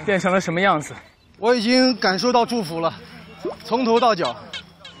变成了什么样子。我已经感受到祝福了，从头到脚。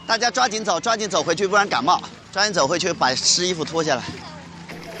大家抓紧走，抓紧走回去，不然感冒。抓紧走回去，把湿衣服脱下来。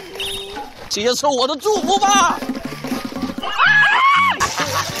接受我的祝福吧！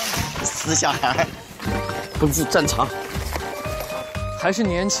死小孩，奔赴战场，还是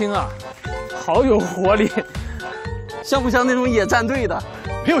年轻啊，好有活力。像不像那种野战队的？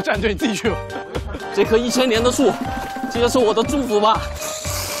没有战队，你自己去吧。这棵1000年的树，接受我的祝福吧。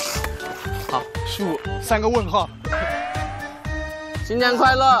好，树3个问号。新年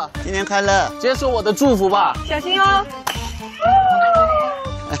快乐！新年快乐！接受我的祝福吧。小心哦。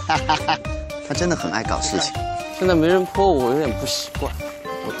他真的很爱搞事情。现在没人泼我，我有点不习惯，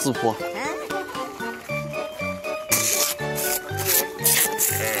我自泼。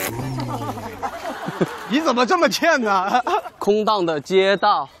你怎么这么欠呢？空荡的街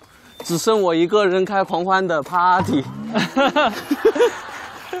道，只剩我一个人开狂欢的 party。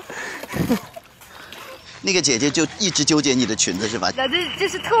那个姐姐就一直纠结你的裙子是吧？就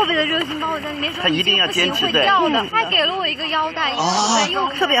是特别的热情，把我在里面说，她一定要坚持会要的。她给了我一个腰带，又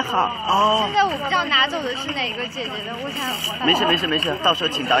特别好。哦。现在我不知道拿走的是哪个姐姐的，我想。没事，到时候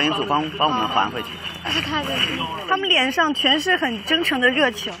请导演组帮我们还回去。这是她的。他们脸上全是很真诚的热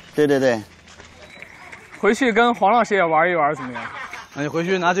情。对。回去跟黄老师也玩一玩，怎么样？那你回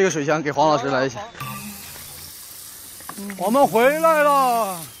去拿这个水枪给黄老师来一下。我们回来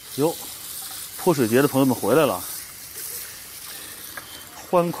了。哟，泼水节的朋友们回来了，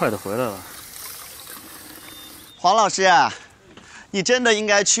欢快的回来了。黄老师啊，你真的应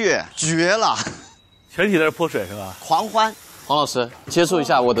该去，绝了！全体在这泼水是吧？狂欢。黄老师，接受一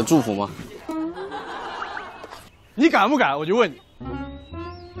下我的祝福吗？你敢不敢？我就问你。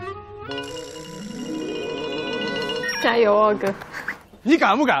加油啊，哥！你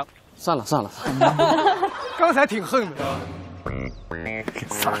敢不敢？算了。刚才挺横的。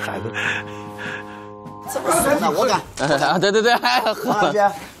傻孩子。那我敢。对，黄老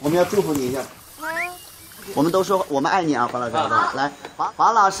师，我们要祝福你一下。我们都说我们爱你啊，黄老师。来，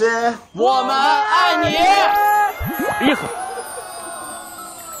黄老师，我们爱你。哎呀，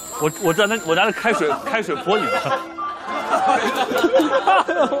我拿着开水泼你们。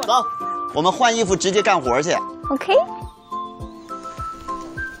走，我们换衣服直接干活去。OK。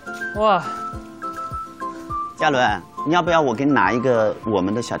哇，嘉伦，你要不要我给你拿一个我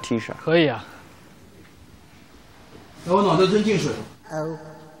们的小 T 恤？可以啊。我脑袋真进水。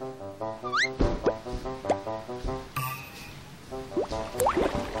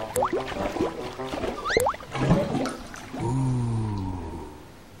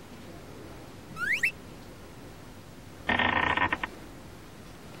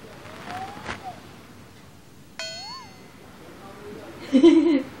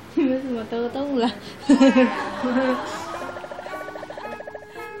你们怎么都动了？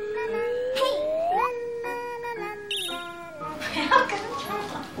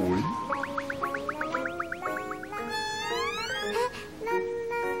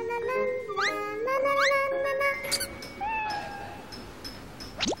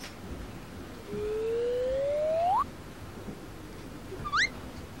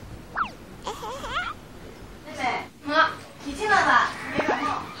你进来吧，没感冒。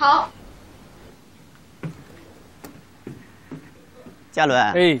好。嘉伦，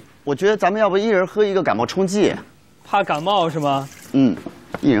哎，我觉得咱们要不一人喝一个感冒冲剂？怕感冒是吗？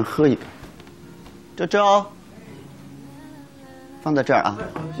一人喝一个。周，放在这儿啊，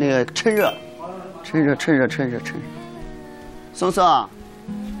那个趁热。松松，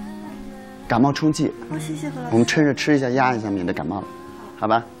感冒冲剂。谢谢何老师。我们趁热吃一下压一下，免得感冒了，好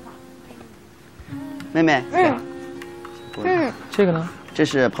吧？妹妹。这个呢？这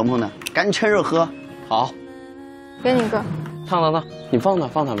是鹏鹏的，赶紧趁热喝。好。给你个。烫，你放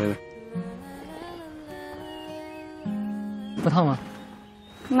它，妹妹。不烫吗？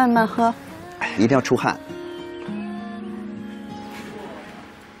慢慢喝。一定要出汗。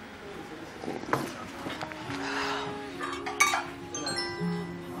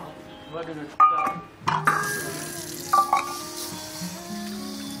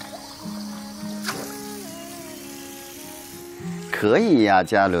可以呀，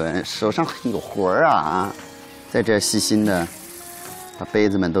嘉伦，手上很有活儿啊，在这细心的把杯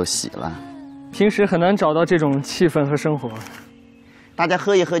子们都洗了。平时很难找到这种气氛和生活。大家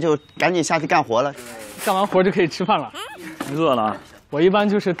喝一喝就赶紧下去干活了，干完活就可以吃饭了。饿了？我一般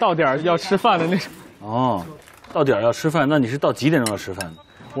就是到点儿要吃饭的那种。哦，到点儿要吃饭，那你是到几点钟要吃饭呢？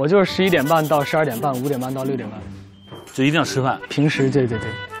我就是11点半到12点半，5点半到6点半，就一定要吃饭。平时对。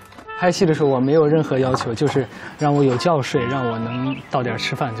拍戏的时候我没有任何要求，就是让我有觉睡，让我能到点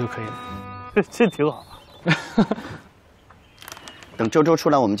吃饭就可以了。这挺好。等周周出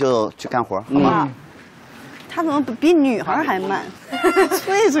来，我们就去干活，好吗？他怎么比女孩还慢？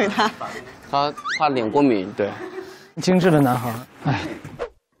催催他。他怕脸过敏，对。精致的男孩，哎。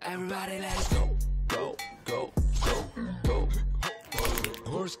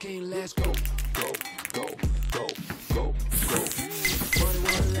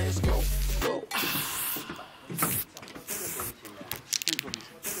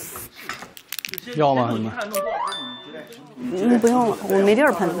要吗，你们？不用了，我没地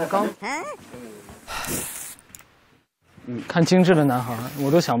儿喷。刚。看精致的男孩，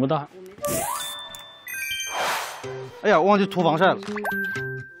我都想不到。哎呀，我忘记涂防晒了，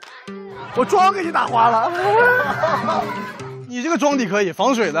我妆给你打花了。你这个妆底可以，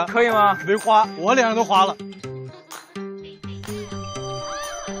防水的，可以吗？没花，我脸上都花了。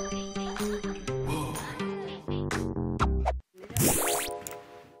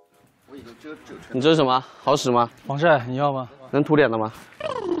你这是什么？好使吗？防晒你要吗？能涂脸的吗？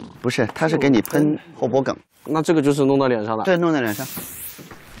不是，他是给你喷后脖梗。那这个就是弄到脸上的。对，弄在脸上。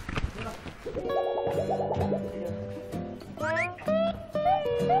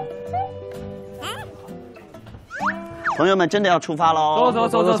朋友们，真的要出发喽！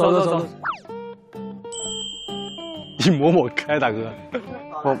走。你抹开，大哥。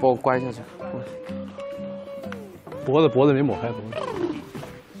帮我关下去。脖子没抹开，脖子。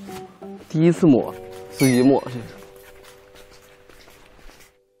第一次抹，自己抹去。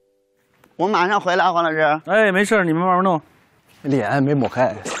我马上回来，黄老师。哎，没事，你们慢慢弄。脸没抹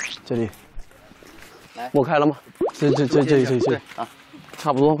开，这里。抹开了吗？这啊，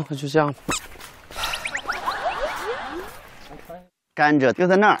差不多吧，那就这样。甘蔗就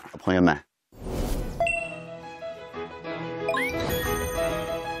在那儿，朋友们。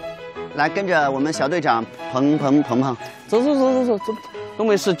来，跟着我们小队长彭，走，都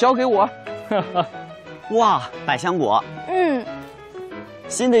没事，交给我。哇，百香果。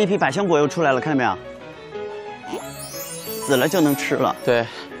新的一批百香果又出来了，看到没有？死了就能吃了。对。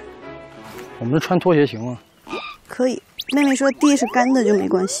我们这穿拖鞋行吗？可以。妹妹说地是干的就没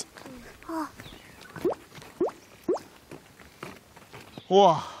关系。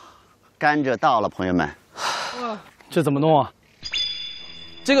哇，甘蔗到了，朋友们。这怎么弄啊？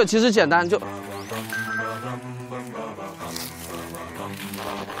这个其实简单，就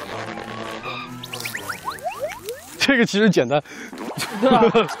这个其实简单。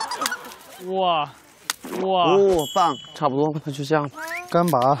哇，棒，差不多吧，那就这样。干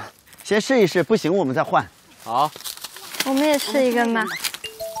拔，先试一试，不行我们再换。好，我们也试一根吧。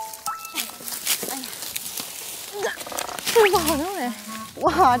这个不好弄哎。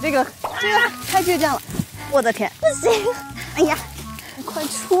哇，这个太倔强了，我的天，不行！哎呀，快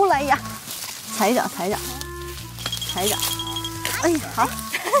出来呀！踩一脚，哎呀，好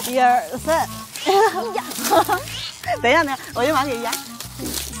，1、2、3，等一下，我先把它给压。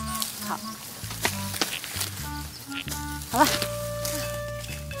好了，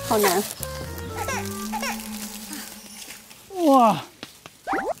好难。哇，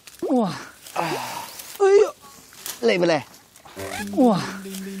哎呦，累不累？哇，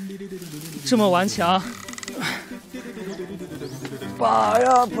这么顽强。拔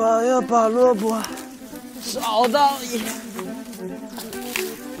呀拔萝卜，找到一。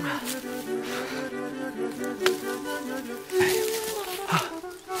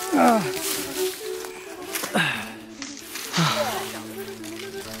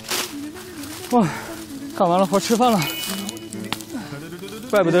哇，干完了活吃饭了。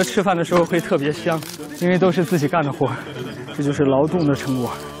怪不得吃饭的时候会特别香，因为都是自己干的活，这就是劳动的成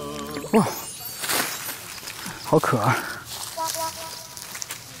果。哇，好渴啊！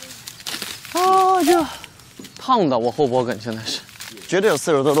啊呀，烫的我后脖梗现在是，绝对有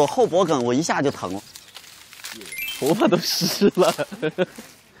40多度，后脖梗我一下就疼了，头发都湿了。哎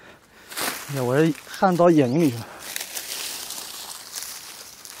呀，我这汗到眼睛里去了。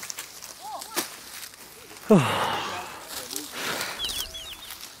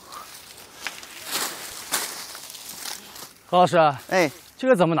何老师，哎，这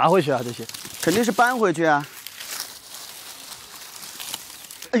个怎么拿回去啊？这些肯定是搬回去啊。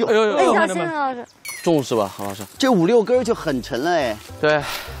哎呦，小心啊，老师。重是吧，何老师？这5、6根就很沉了哎。对。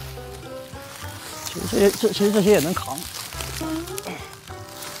其实这些也能扛。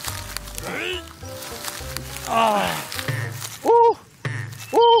啊！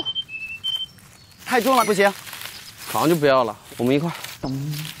太重了，不行。扛就不要了，我们一块儿。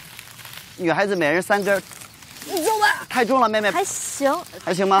女孩子每人3根。你走吧。太重了，妹妹。还行。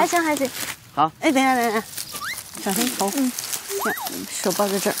还行吗？还行。好。哎，等一下，小心头。手抱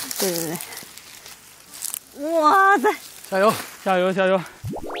在这儿，对对对。哇塞！加油，加油，加油！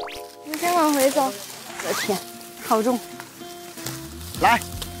你先往回走。我的天，好重！来，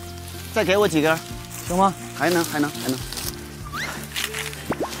再给我几根，行吗？还能。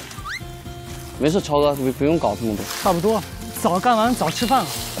没事，乔哥，你不用搞这么多。差不多，早干完早吃饭了。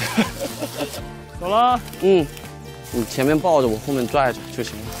走了。嗯，你前面抱着我，后面拽着就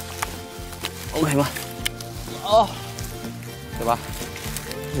行了。OK 吗？哦，对吧？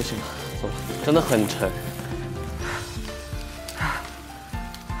就行了，走吧。真的很沉。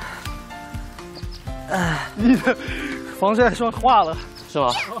你的防晒霜化了，是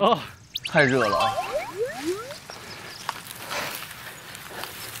吗？哦，太热了啊！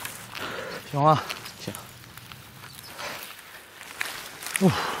行吗？行。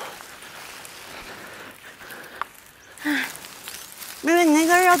妹妹，你那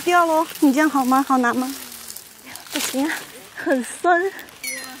根要掉喽，你这样好吗？好拿吗？不行，很酸。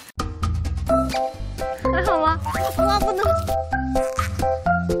还好吗？哇，不能。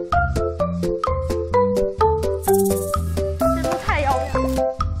这都太遥远了。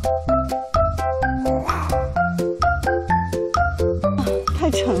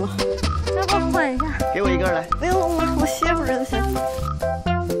太沉了。要不我换一下？给我一根来。不用了，我歇会儿就行。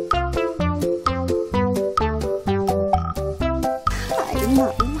太难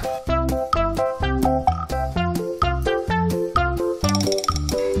了。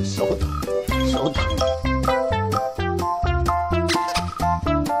手疼。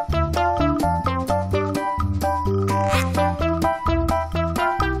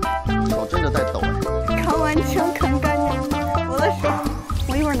手真的在抖哎。扛完枪扛干净，我的手，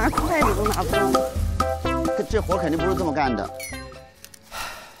我一会儿拿筷子都拿不到了。这活肯定不是这么干的。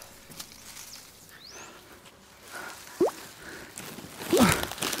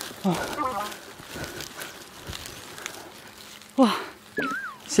哇，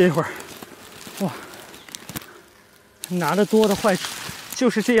歇一会儿。哇，拿得多的坏处就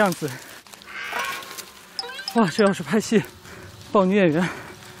是这样子。哇，这要是拍戏，抱女演员，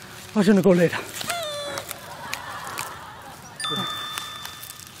哇，真的够累的。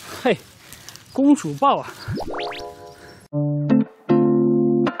嘿，公主抱啊！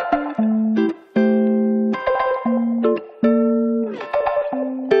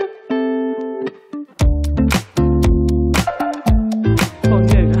抱女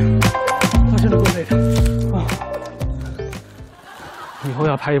演员，哇，真的够累的。哇，以后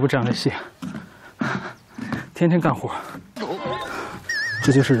要拍一部这样的戏，天天干活，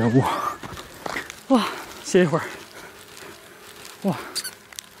这就是人物。哇，歇一会儿。哇，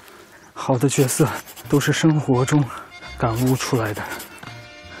好的角色都是生活中感悟出来的。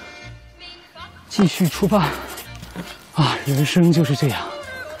继续出发啊！人生就是这样，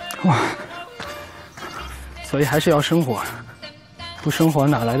哇！所以还是要生活，不生活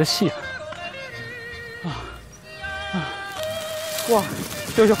哪来的戏啊？哇，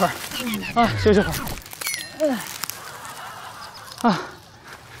休息会儿啊，休息会儿。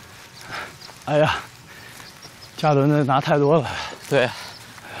哎呀，嘉伦的拿太多了。对，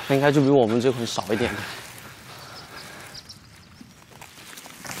那应该就比我们这款少一点。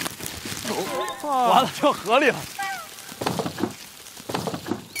完了，掉河里了。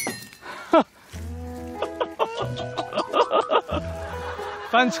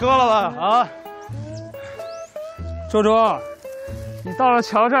翻车了吧？啊！周周，你到了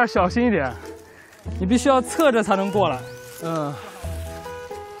桥这儿小心一点，你必须要侧着才能过来。嗯，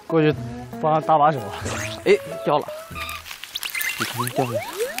过去帮他搭把手。哎，掉了。你看掉了。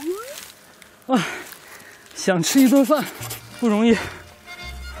啊，想吃一顿饭不容易，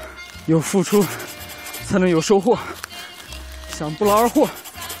有付出才能有收获。想不劳而获，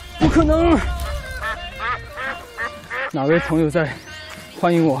不可能。哪位朋友在？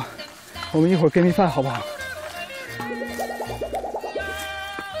欢迎我，我们一会儿给你饭好不好？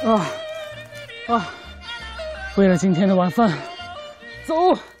为了今天的晚饭，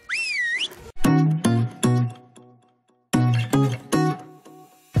走。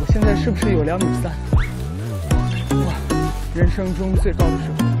我现在是不是有2.3米？哇，人生中最高的时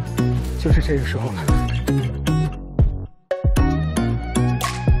候，就是这个时候了。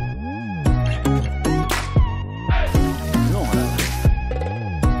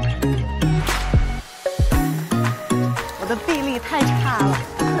我的臂力太差了，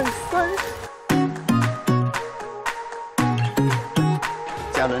很酸。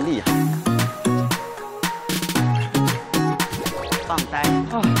嘉伦厉害，棒呆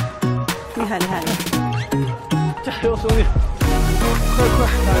啊！厉害厉害厉害！加油，兄弟！快，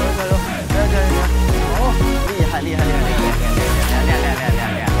加油！好，厉害！一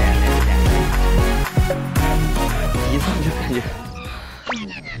上就感觉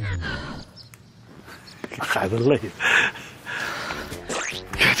孩子累了，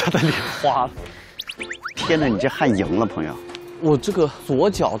看他的脸花了。天哪，你这汗赢了，朋友。我这个左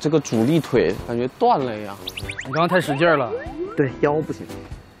脚这个主力腿感觉断了呀。你刚刚太使劲了，对，腰不行。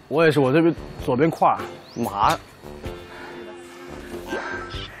我也是，我这边左边胯麻。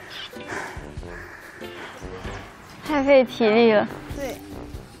太费体力了。对，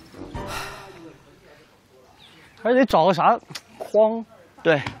还得找个啥框。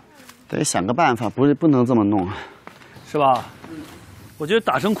对，得想个办法，不能这么弄，是吧？我觉得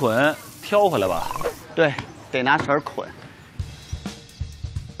打成捆挑回来吧。对，得拿绳捆。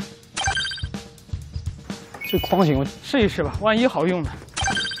这框行，我试一试吧，万一好用呢。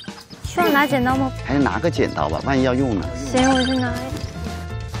需要拿剪刀吗？还是拿个剪刀吧，万一要用呢。行，我去拿一个。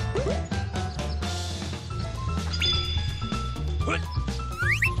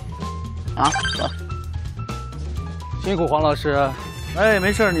啊，走。辛苦黄老师。哎，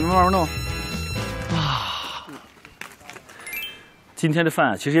没事，你们慢慢弄。啊，今天的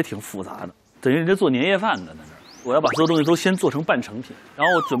饭啊，其实也挺复杂的，等于人家做年夜饭的在这儿。我要把所有东西都先做成半成品，然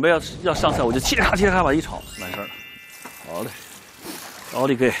后我准备要上菜，我就切咔切咔把一炒，完事儿了。好嘞，奥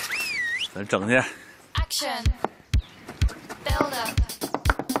利给，咱整去。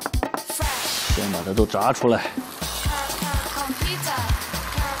先把它都炸出来。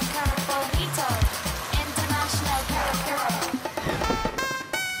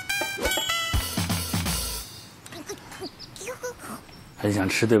很想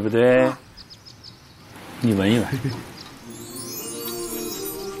吃，对不对？你闻一闻，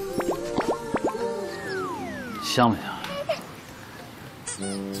香不香？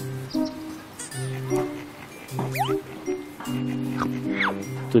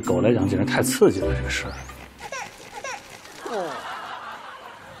对狗来讲简直太刺激了，这个事儿。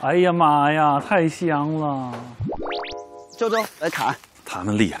哎呀妈呀，太香了！周周来砍，他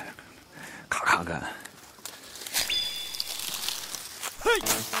们厉害，咔咔干。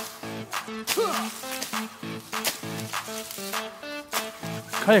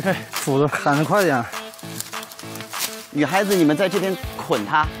可以，斧子砍得快点。女孩子，你们在这边捆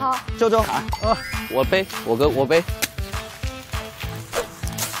它。好，周周砍。我背，我背。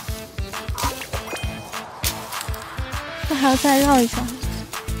这还要再绕一下。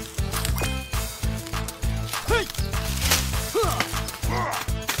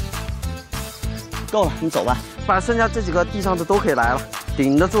够了，你走吧。把剩下这几个地上的都可以来了，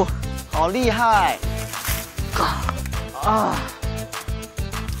顶得住。好厉害！啊！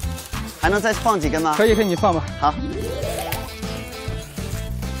还能再放几根吗？可以，你放吧。好。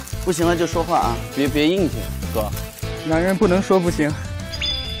不行了就说话啊，别硬挺，哥。男人不能说不行，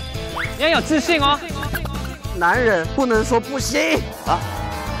你要有自信哦。男人不能说不行。好，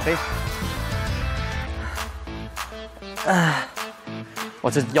可以。哎，我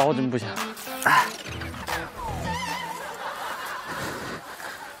这腰真不行。哎。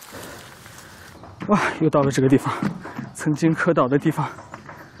哇，又到了这个地方，曾经磕倒的地方，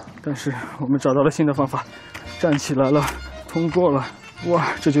但是我们找到了新的方法，站起来了，通过了。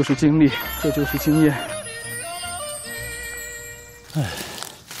哇，这就是经历，这就是经验。哎，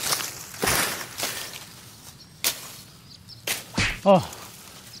哦，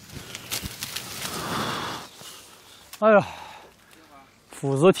哎呀，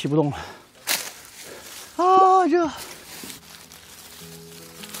斧子都提不动了。啊，热。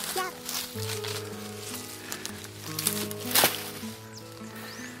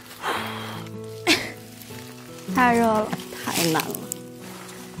太热了，太难了。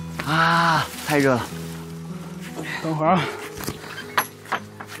啊，太热了。等会儿啊。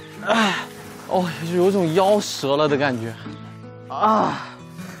哎，哦，有种腰折了的感觉。啊。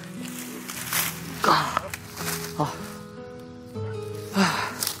好。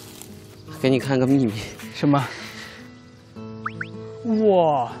给你看个秘密。什么？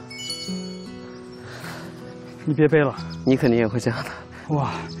哇！你别背了。你肯定也会这样的。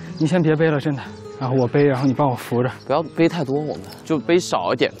哇，你先别背了，真的。然后我背，然后你帮我扶着，不要背太多，我们就背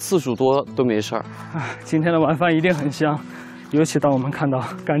少一点，次数多都没事儿。哎，今天的晚饭一定很香，尤其当我们看到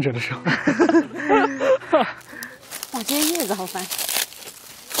甘蔗的时候。哇，今天叶子好烦，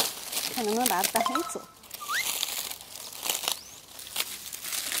看能不能把它带走。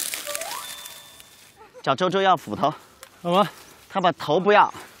找周周要斧头，好吗？他把头不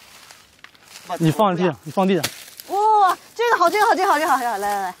要。你放地上，你放地上。哇，这个好，这个好，这个好，这个好，来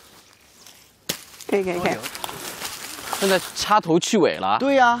来来。可以。现在掐头去尾了。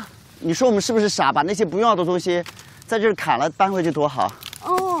对呀，你说我们是不是傻？把那些不用要的东西在这儿砍了，搬回去多好。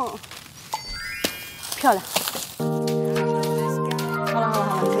哦，漂亮。好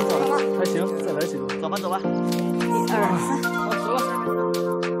了，可以走了。还行，再来几个。走吧。1、2、3，好，走了。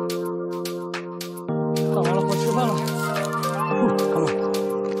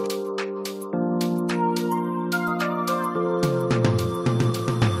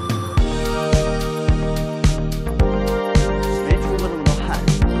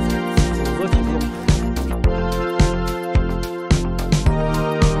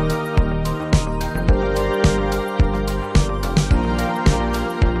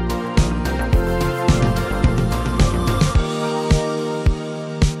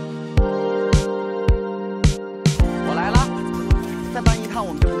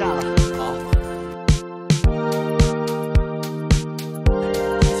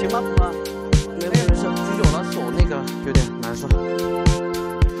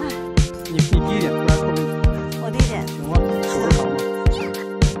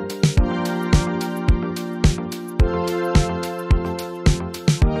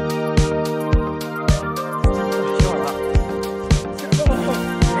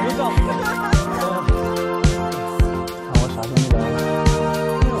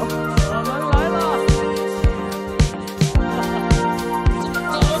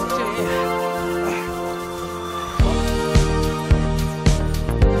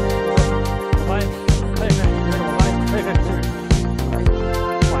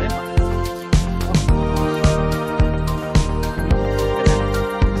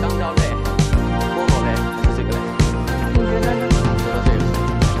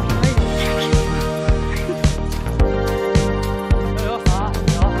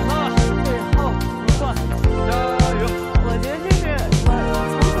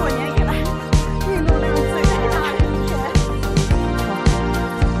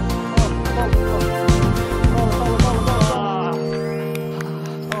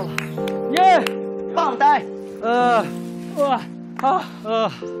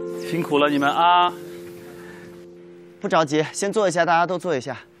辛苦了你们啊！不着急，先坐一下，大家都坐一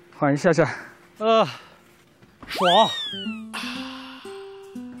下，缓一下下。爽。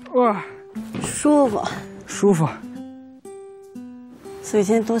哇，舒服，舒服。所以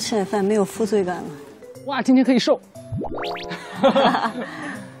今天多吃点饭，没有负罪感了。哇，今天可以瘦。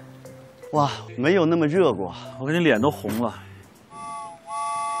哇，没有那么热过，我看你脸都红了。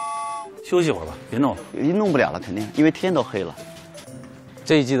休息会儿吧，别弄了。弄不了了，肯定，因为天都黑了。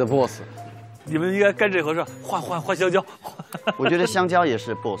这一季的 BOSS， 你们应该干这回事，换香蕉。我觉得香蕉也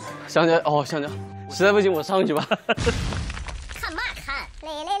是 BOSS。香蕉哦，香蕉，实在不行我上去吧。看嘛看，嘞。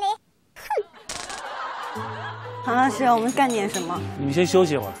唐老师，我们干点什么？你们先休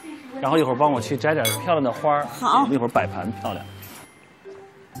息会儿，然后一会儿帮我去摘点漂亮的花儿。好，一会儿摆盘漂亮。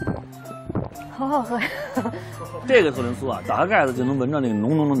好好喝呀！这个特仑苏啊，打开盖子就能闻着那个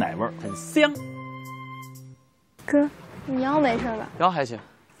浓浓的奶味儿，很香。哥，你腰没事吧？腰还行。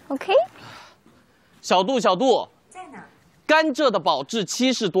OK。小度，在哪？甘蔗的保质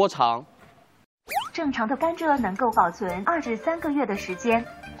期是多长？正常的甘蔗能够保存2至3个月的时间。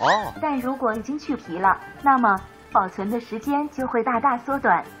哦。但如果已经去皮了，那么保存的时间就会大大缩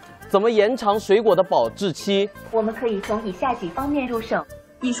短。怎么延长水果的保质期？我们可以从以下几方面入手。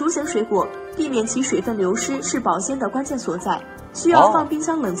以熟型水果，避免其水分流失是保鲜的关键所在，需要放冰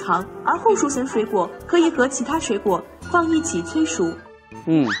箱冷藏；而后熟型水果可以和其他水果放一起催熟。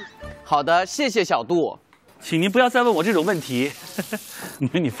好的，谢谢小杜。请您不要再问我这种问题，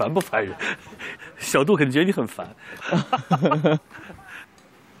你烦不烦人？小杜肯定觉得你很烦。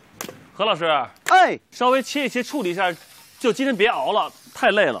何老师，哎，稍微切一切，处理一下，就今天别熬了，太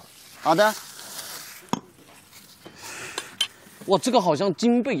累了。好的。哇，这个好像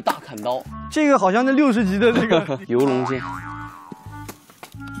金贝大砍刀，这个好像那60级的那个游龙剑。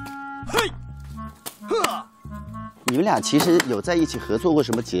嘿，你们俩其实有在一起合作过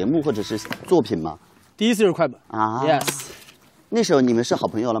什么节目或者是作品吗？第一次是快本啊 ，Yes。那时候你们是好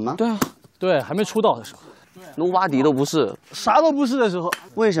朋友了吗？对啊，对，还没出道的时候，Nobody都不是，啥都不是的时候。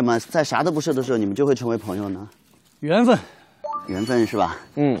为什么在啥都不是的时候你们就会成为朋友呢？缘分，缘分是吧？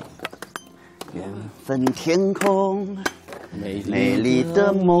缘分天空。美丽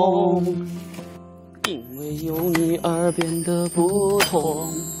的梦，因为有你而变得不同。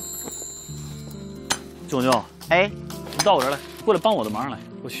舅舅，哎，你到我这儿来，过来帮我的忙来，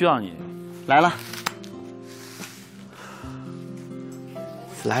我需要你。来了，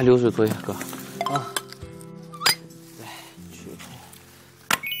来流水作业，哥。啊，来去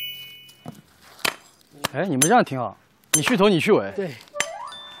头。哎，你们这样挺好，你去头，你去尾。对。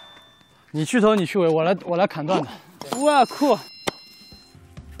你去头，你去尾，我来砍段子。哇，酷！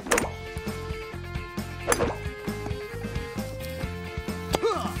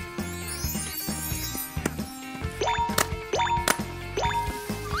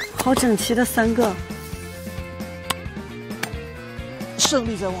好整齐的3个，胜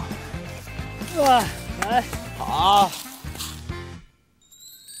利在望。哇，来，好。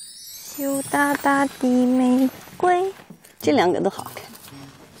羞答答的玫瑰，这2个都好看，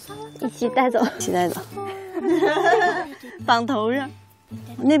一起带走，一起带走。绑头上，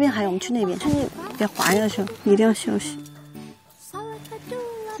那边还有，我们去那边，别滑下去，一定要休息。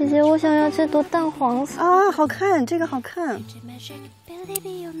姐姐，我想要这朵淡黄色啊，好看，这个好看，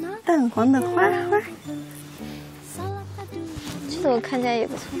淡黄的花花，这朵看起来也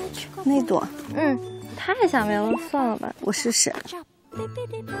不错。那朵，太下面了，算了吧，我试试。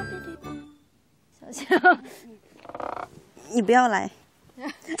小强，你不要来。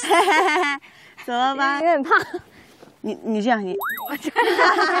走了吧，有点怕。你这样，你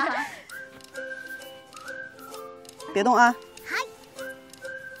别动啊！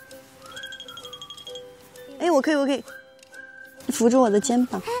哎，我可以，扶着我的肩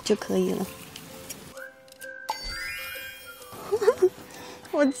膀就可以了。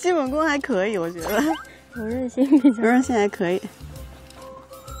我基本功还可以，我觉得柔韧性比较，柔韧性还可以。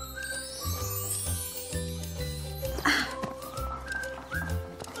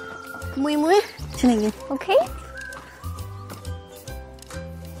摸一摸，去那边。OK。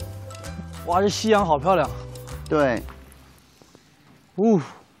哇，这夕阳好漂亮。对。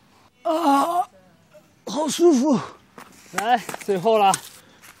好舒服。来，最后了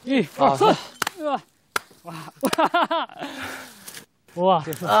，1、2、3，哇，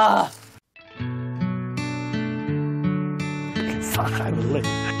仨孩子累。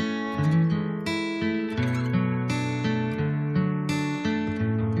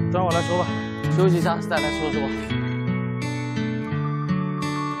让我来说吧，休息一下，再来说说。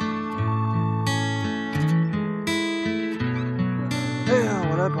哎呀，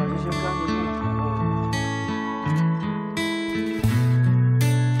我来把这些干净弄好。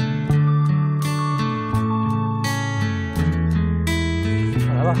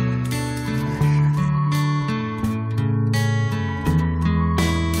来吧。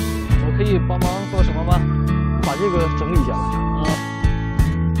我可以帮忙做什么吗？把这个整理一下吧。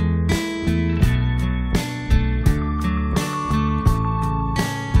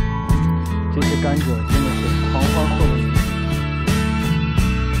这些甘蔗真的是狂欢后的雨。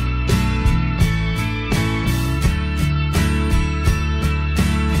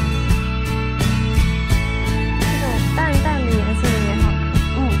这种淡淡的颜色也好看。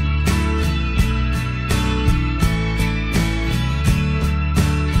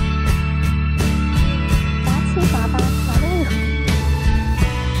杂七杂八，杂的一盒。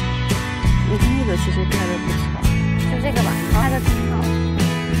你看那个其实拍的不错，就这个吧，拍的挺好。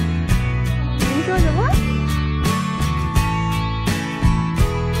您说什么？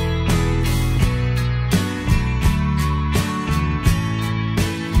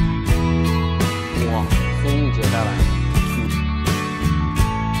哇，松韵姐带来的，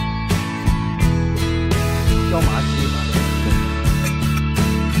椒麻鸡吧。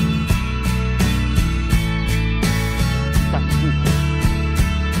蛋肚，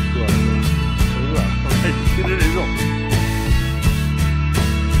饿了，吃饿了，开始吃这肉。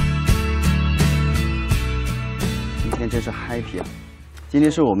今天真是 happy 啊！今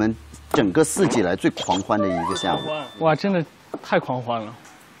天是我们整个4季来最狂欢的一个下午。哇，真的太狂欢了！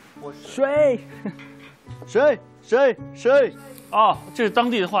睡，睡。哦，这是当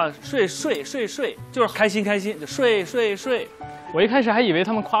地的话，睡，就是开心，就睡。我一开始还以为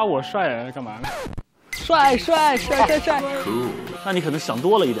他们夸我帅，干嘛呢？帅！那你可能想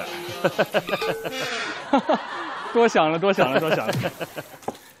多了一点。多想了。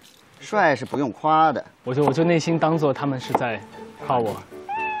帅是不用夸的，我就内心当做他们是在夸我。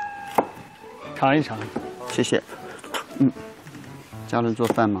尝一尝，谢谢。家人做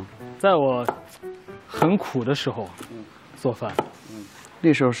饭吗？在我很苦的时候做饭。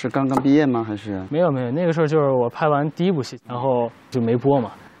那时候是刚刚毕业吗？还是？没有，那个时候就是我拍完第1部戏，然后就没播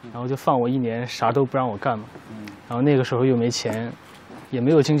嘛，然后就放我1年，啥都不让我干嘛。然后那个时候又没钱，也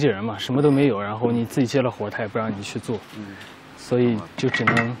没有经纪人嘛，什么都没有，然后你自己接了活，他也不让你去做，所以就只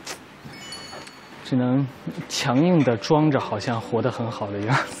能强硬的装着好像活得很好的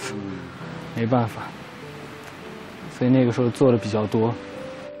样子，没办法。所以那个时候做的比较多。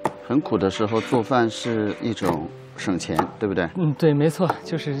很苦的时候做饭是一种省钱，对不对？对，没错，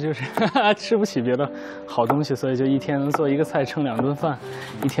就是吃不起别的好东西，所以就一天能做一个菜撑2顿饭，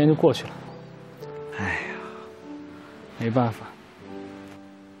一天就过去了。哎呀，没办法。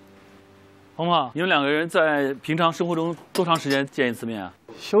鹏鹏，你们2个人在平常生活中多长时间见一次面啊？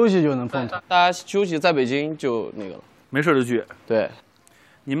休息就能碰到。大家休息在北京就那个了，没事就聚。对，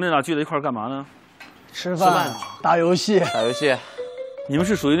你们俩聚在一块儿干嘛呢？吃饭、打游戏。你们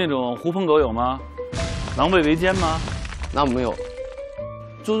是属于那种狐朋狗友吗？狼狈为奸吗？那没有。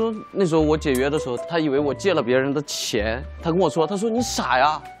就是那时候我解约的时候，他以为我借了别人的钱，他跟我说，他说你傻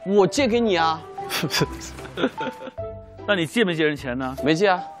呀，我借给你啊。那你借没借人钱呢？没借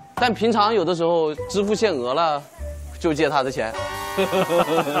啊，但平常有的时候支付限额了，就借他的钱。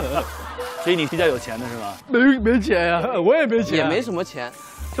所以你比较有钱的是吧？没钱呀，我也没钱，也没什么钱，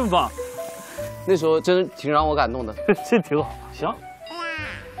这么棒。那时候真挺让我感动的，这挺好。行，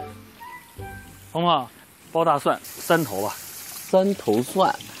鹏鹏，包大蒜3头吧。3头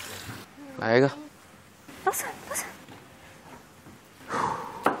蒜，来一个。包蒜。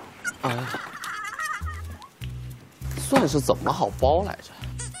哎，蒜是怎么好包来着？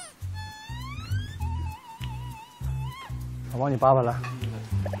我帮你扒扒来。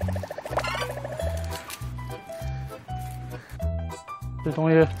这东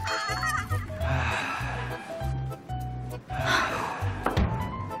西，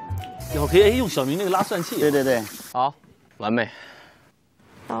一会儿可以用小明那个拉蒜器。对，好，完美。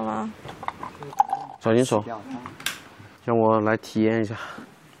到了，小心手，让我来体验一下。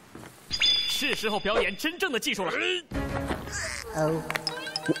是时候表演真正的技术了。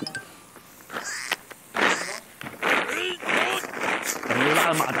感觉拉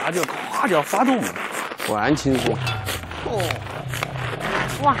的马达就咵就要发动了，果然轻松。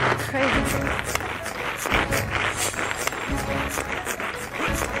哇，可以。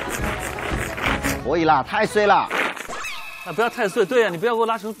可以啦，太碎了。那不要太碎，对呀，你不要给我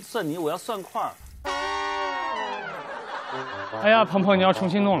拉成蒜泥，我要蒜块儿。哎呀，鹏鹏，你要重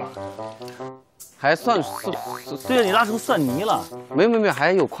新弄了。还蒜对呀，你拉成蒜泥了。没有，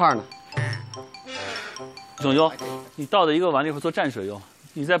还有块呢。囧囧，你倒在一个碗里边做蘸水用，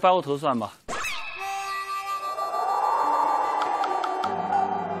你再掰过头蒜吧。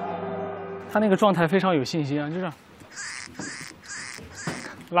他那个状态非常有信心啊，就是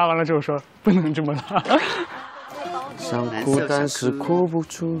拉完了之后说不能这么拉。想哭，但是哭不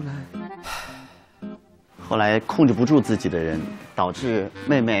出来。后来控制不住自己的人，导致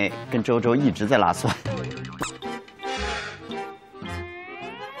妹妹跟周周一直在拉蒜。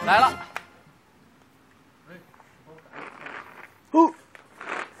来了。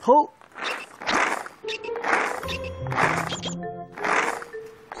吼！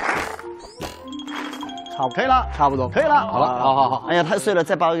可以了，差不多，可以了。好了，好。哎呀，太碎了，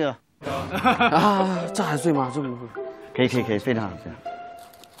再包一个。啊，这还碎吗？这不会。可以，非常好，非常好。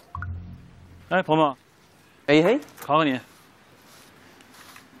哎，鹏鹏，哎嘿，考考你，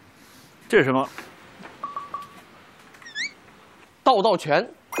这是什么？道拳。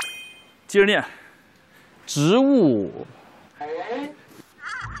接着念。植物。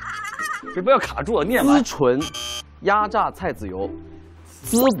别不要卡住，念完。滋醇，压榨菜籽油。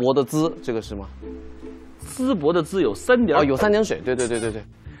淄博的淄，这个是吗？淄博的淄有3点。哦，有3点水。对。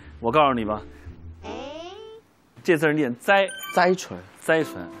我告诉你吧，这字念甾醇。这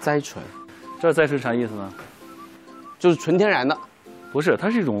甾醇啥意思呢？就是纯天然的。不是，它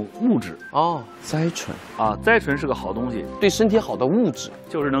是一种物质。哦，甾醇啊，甾醇是个好东西，对身体好的物质，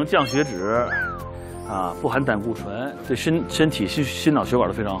就是能降血脂，啊，不含胆固醇，对身体心脑血管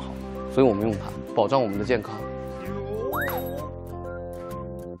都非常好，所以我们用它保障我们的健康。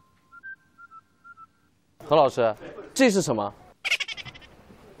何老师，这是什么？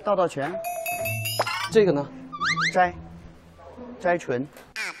道拳。这个呢？甾醇。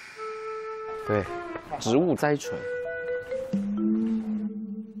对，植物甾醇。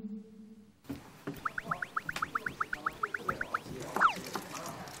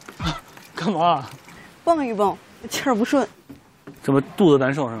干嘛？蹦一蹦，气儿不顺。怎么肚子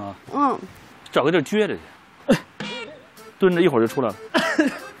难受是吗？嗯。找个地儿撅着去，蹲着一会儿就出来了。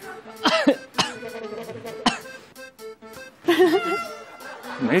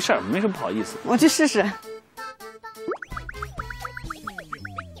没事儿，没什么不好意思。我去试试。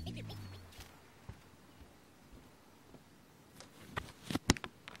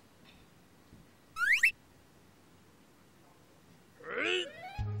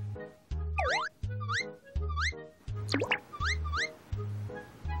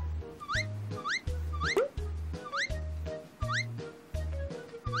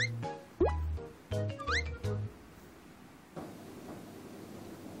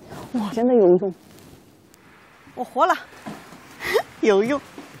哇，真的有用！我活了，有用，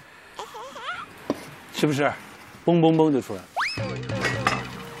是不是？嘣嘣嘣就出来了，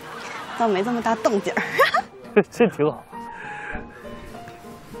倒没这么大动静儿，这挺好。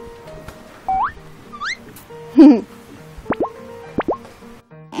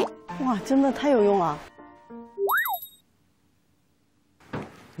哇，真的太有用了！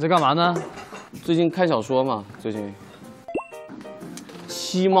你在干嘛呢？最近看小说嘛，最近。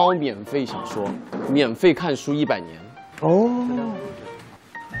7猫免费小说，免费看书100年。哦。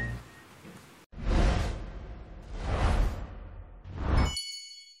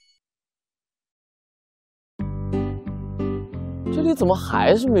这里怎么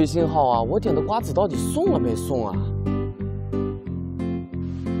还是没信号啊？我点的瓜子到底送了没送啊？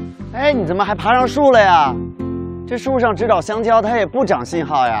哎，你怎么还爬上树了呀？这树上只长香蕉，它也不长信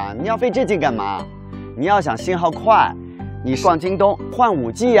号呀，你要费这劲干嘛？你要想信号快，你逛京东换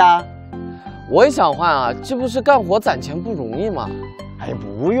5G 呀。我也想换啊，这不是干活攒钱不容易吗？哎，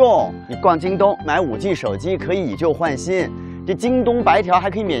不用，你逛京东买5G 手机可以以旧换新，这京东白条还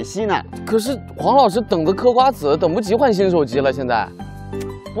可以免息呢。可是黄老师等着嗑瓜子，等不及换新手机了，现在。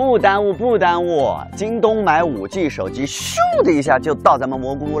不耽误，不耽误。京东买5G 手机，咻的一下就到咱们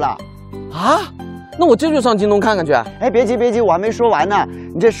蘑菇了。啊？那我这就上京东看看去。哎，别急别急，我还没说完呢。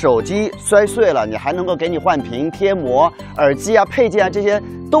你这手机摔碎了，你还能够给你换屏、贴膜、耳机啊、配件啊，这些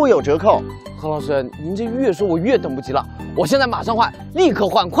都有折扣。何老师，您这越说我越等不及了，我现在马上换，立刻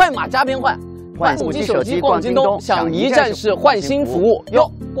换，快马加鞭换。换5G 手机逛京东，享一站式换新服务哟！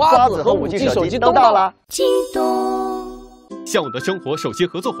瓜子和5G 手机都到了。京东。向往的生活首席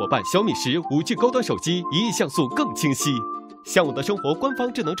合作伙伴小米10 5G 高端手机1亿像素更清晰。向往的生活官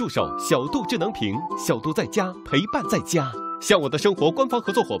方智能助手小度智能屏，小度在家陪伴在家。向往的生活官方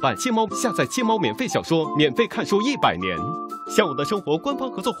合作伙伴亲猫，下载亲猫免费小说，免费看书100年。向往的生活官方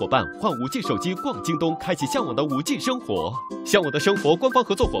合作伙伴换5G 手机逛京东，开启向往的5G 生活。向往的生活官方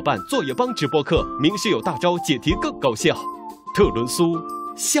合作伙伴作业帮直播课，名师有大招，解题更高效。特仑苏，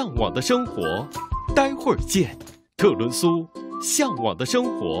向往的生活，待会儿见。特仑苏，向往的生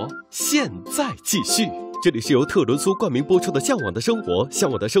活，现在继续。这里是由特仑苏冠名播出的《向往的生活》，向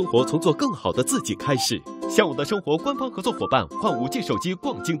往的生活从做更好的自己开始。向往的生活官方合作伙伴换5G 手机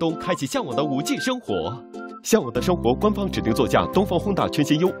逛京东，开启向往的5G 生活。向往的生活官方指定座驾东风Honda全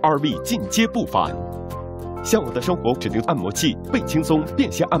新 URV 进阶不凡。向往的生活指定按摩器倍轻松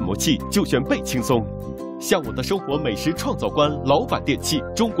便携按摩器就选倍轻松。向往的生活美食创造观老板电器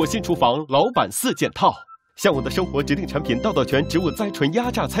中国新厨房老板4件套。向往的生活指定产品道道全植物甾醇压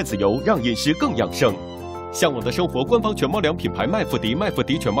榨菜籽油，让饮食更养生。向往的生活官方全猫粮品牌麦麸迪，麦麸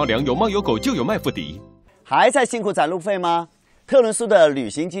迪全猫粮有猫有狗就有麦麸迪。还在辛苦攒路费吗？特仑苏的旅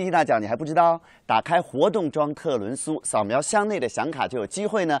行基金大奖你还不知道？打开活动装特仑苏，扫描箱内的响卡就有机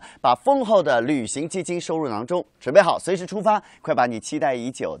会呢，把丰厚的旅行基金收入囊中。准备好随时出发，快把你期待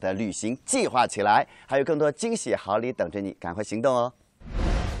已久的旅行计划起来，还有更多惊喜好礼等着你，赶快行动哦！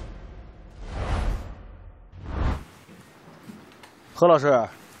何老师，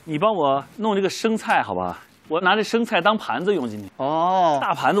你帮我弄这个生菜好吧？我拿这生菜当盘子用进去。哦，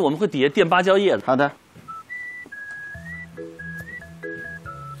大盘子我们会底下垫芭蕉叶子。好的。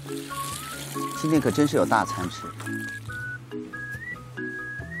今天可真是有大餐吃。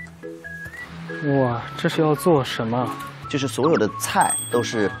哇，这是要做什么？就是所有的菜都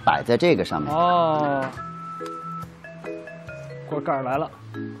是摆在这个上面。哦，锅盖来了。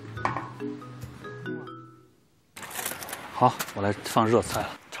好，我来放热菜了。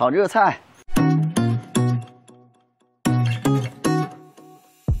炒热菜。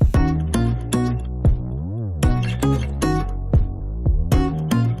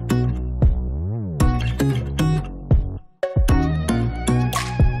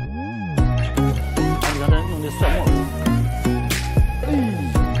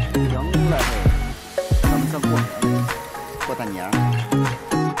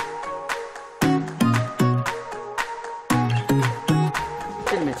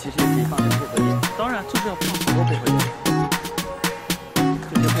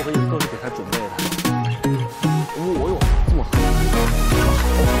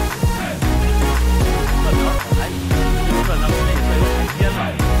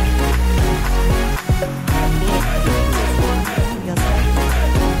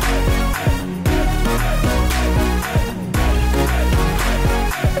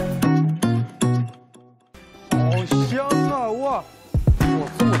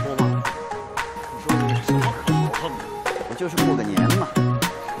就是过个年嘛，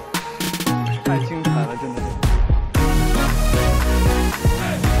太精彩了，真的是。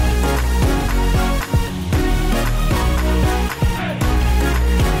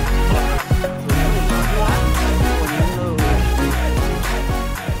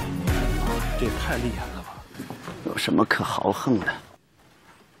这也太厉害了吧！有什么可豪横的？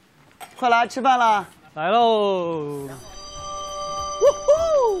快来吃饭啦！来喽！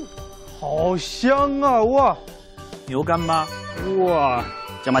好香啊！哇！牛干妈，哇，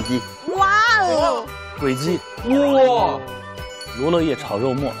椒麻鸡，哇哦，鬼鸡，哇，罗勒叶炒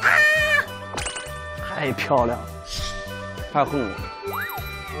肉末，太漂亮了，太厚了，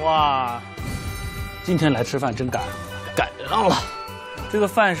哇，今天来吃饭真赶上了。这个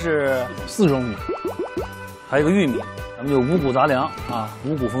饭是4种米，还有一个玉米，咱们有五谷杂粮啊，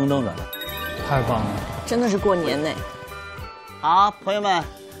五谷丰登的，太棒了，真的是过年呢。好，朋友们，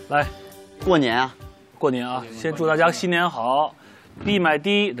来，过年啊！过年啊！先祝大家新年好，闭买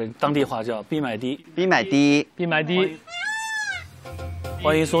低，这当地话叫闭买低，闭买低，闭买低。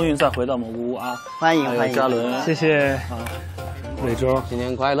欢迎松韵再回到蘑菇屋啊！欢迎欢迎，嘉伦，谢谢啊，魏洲，新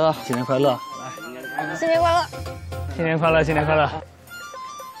年快乐，新年快乐，来，新年快乐，新年快乐，新年快乐。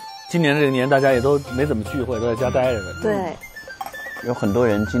今年这个年大家也都没怎么聚会，都在家待着的。对，有很多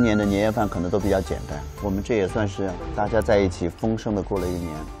人今年的年夜饭可能都比较简单，我们这也算是大家在一起丰盛的过了一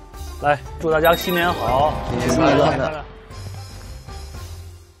年。来，祝大家新年好，新年快乐！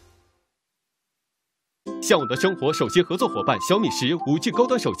向往的生活首席合作伙伴小米10 5G 高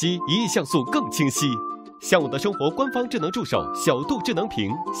端手机1亿像素更清晰。向往的生活官方智能助手小度智能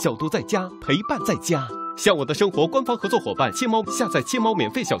屏，小度在家陪伴在家。向往的生活官方合作伙伴亲猫，下载亲猫免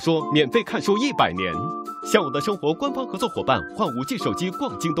费小说，免费看书100年。向往的生活官方合作伙伴换5G 手机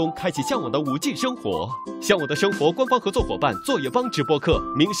逛京东，开启向往的5G 生活。向往的生活官方合作伙伴作业帮直播课，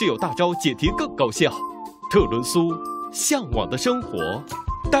名师有大招，解题更高效。特仑苏，向往的生活，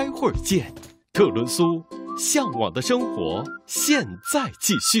待会儿见。特仑苏，向往的生活，现在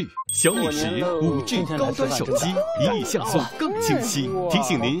继续。小米10 5G 高端手机，1亿像素更清晰。提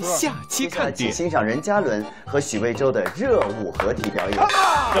醒您下期看点。欣赏任嘉伦和许魏洲的热舞合体表演。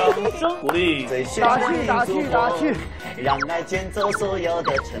掌声鼓励，打去，让爱卷走所有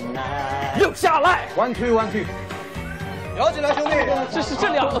的尘埃。又下来，1 2 1 2，摇起来，兄弟！这是这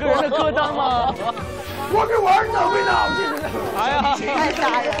2个人的歌单吗？我给我儿子会呢，哎呀，太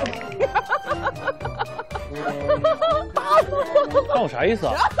吓人了！看我啥意思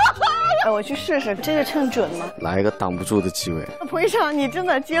啊？哎，我去试试，这个秤准吗？来一个挡不住的机会。彭昱畅，你真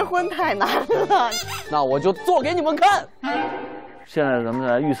的结婚太难了。那我就做给你们看。现在咱们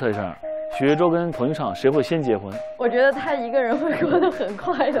来预测一下，许魏洲跟彭昱畅谁会先结婚？我觉得他一个人会过得很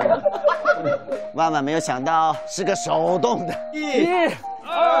快的。万万没有想到是个手动的。1、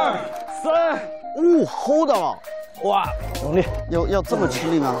2、3，齁的了！哇，努力！要这么吃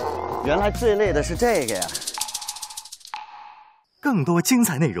力吗？原来最累的是这个呀！更多精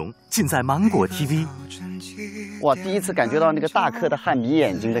彩内容尽在芒果 TV。哇，第一次感觉到那个大颗的汗鼻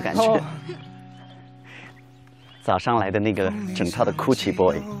眼睛的感觉。早上来的那个整套的 Gucci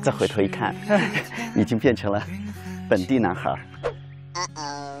boy， 再回头一看，已经变成了本地男孩。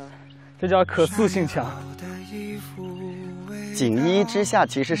这叫可塑性强。锦衣之下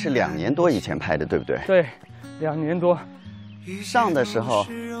其实是2年多以前拍的，对不对？对，2年多。上的时候，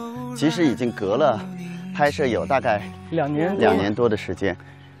其实已经隔了拍摄有大概2年多的时间。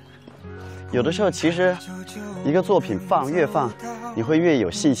有的时候其实一个作品越放，你会越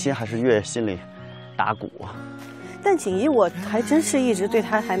有信心，还是越心里打鼓？但锦衣我还真是一直对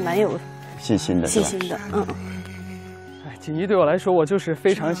他还蛮有信心的，嗯。锦衣对我来说，我就是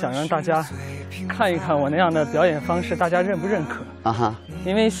非常想让大家看一看我那样的表演方式，大家认不认可啊哈？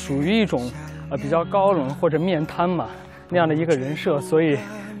因为属于一种比较高冷或者面瘫嘛那样的一个人设，所以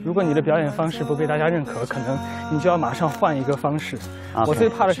如果你的表演方式不被大家认可，可能你就要马上换一个方式。我最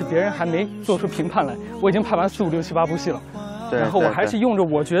怕的是别人还没做出评判来，我已经拍完4、5、6、7、8部戏了，然后我还是用着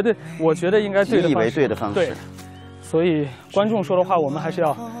我觉得应该对的方式，以为对的方式。对，所以观众说的话，我们还是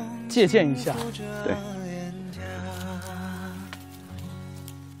要借鉴一下。对。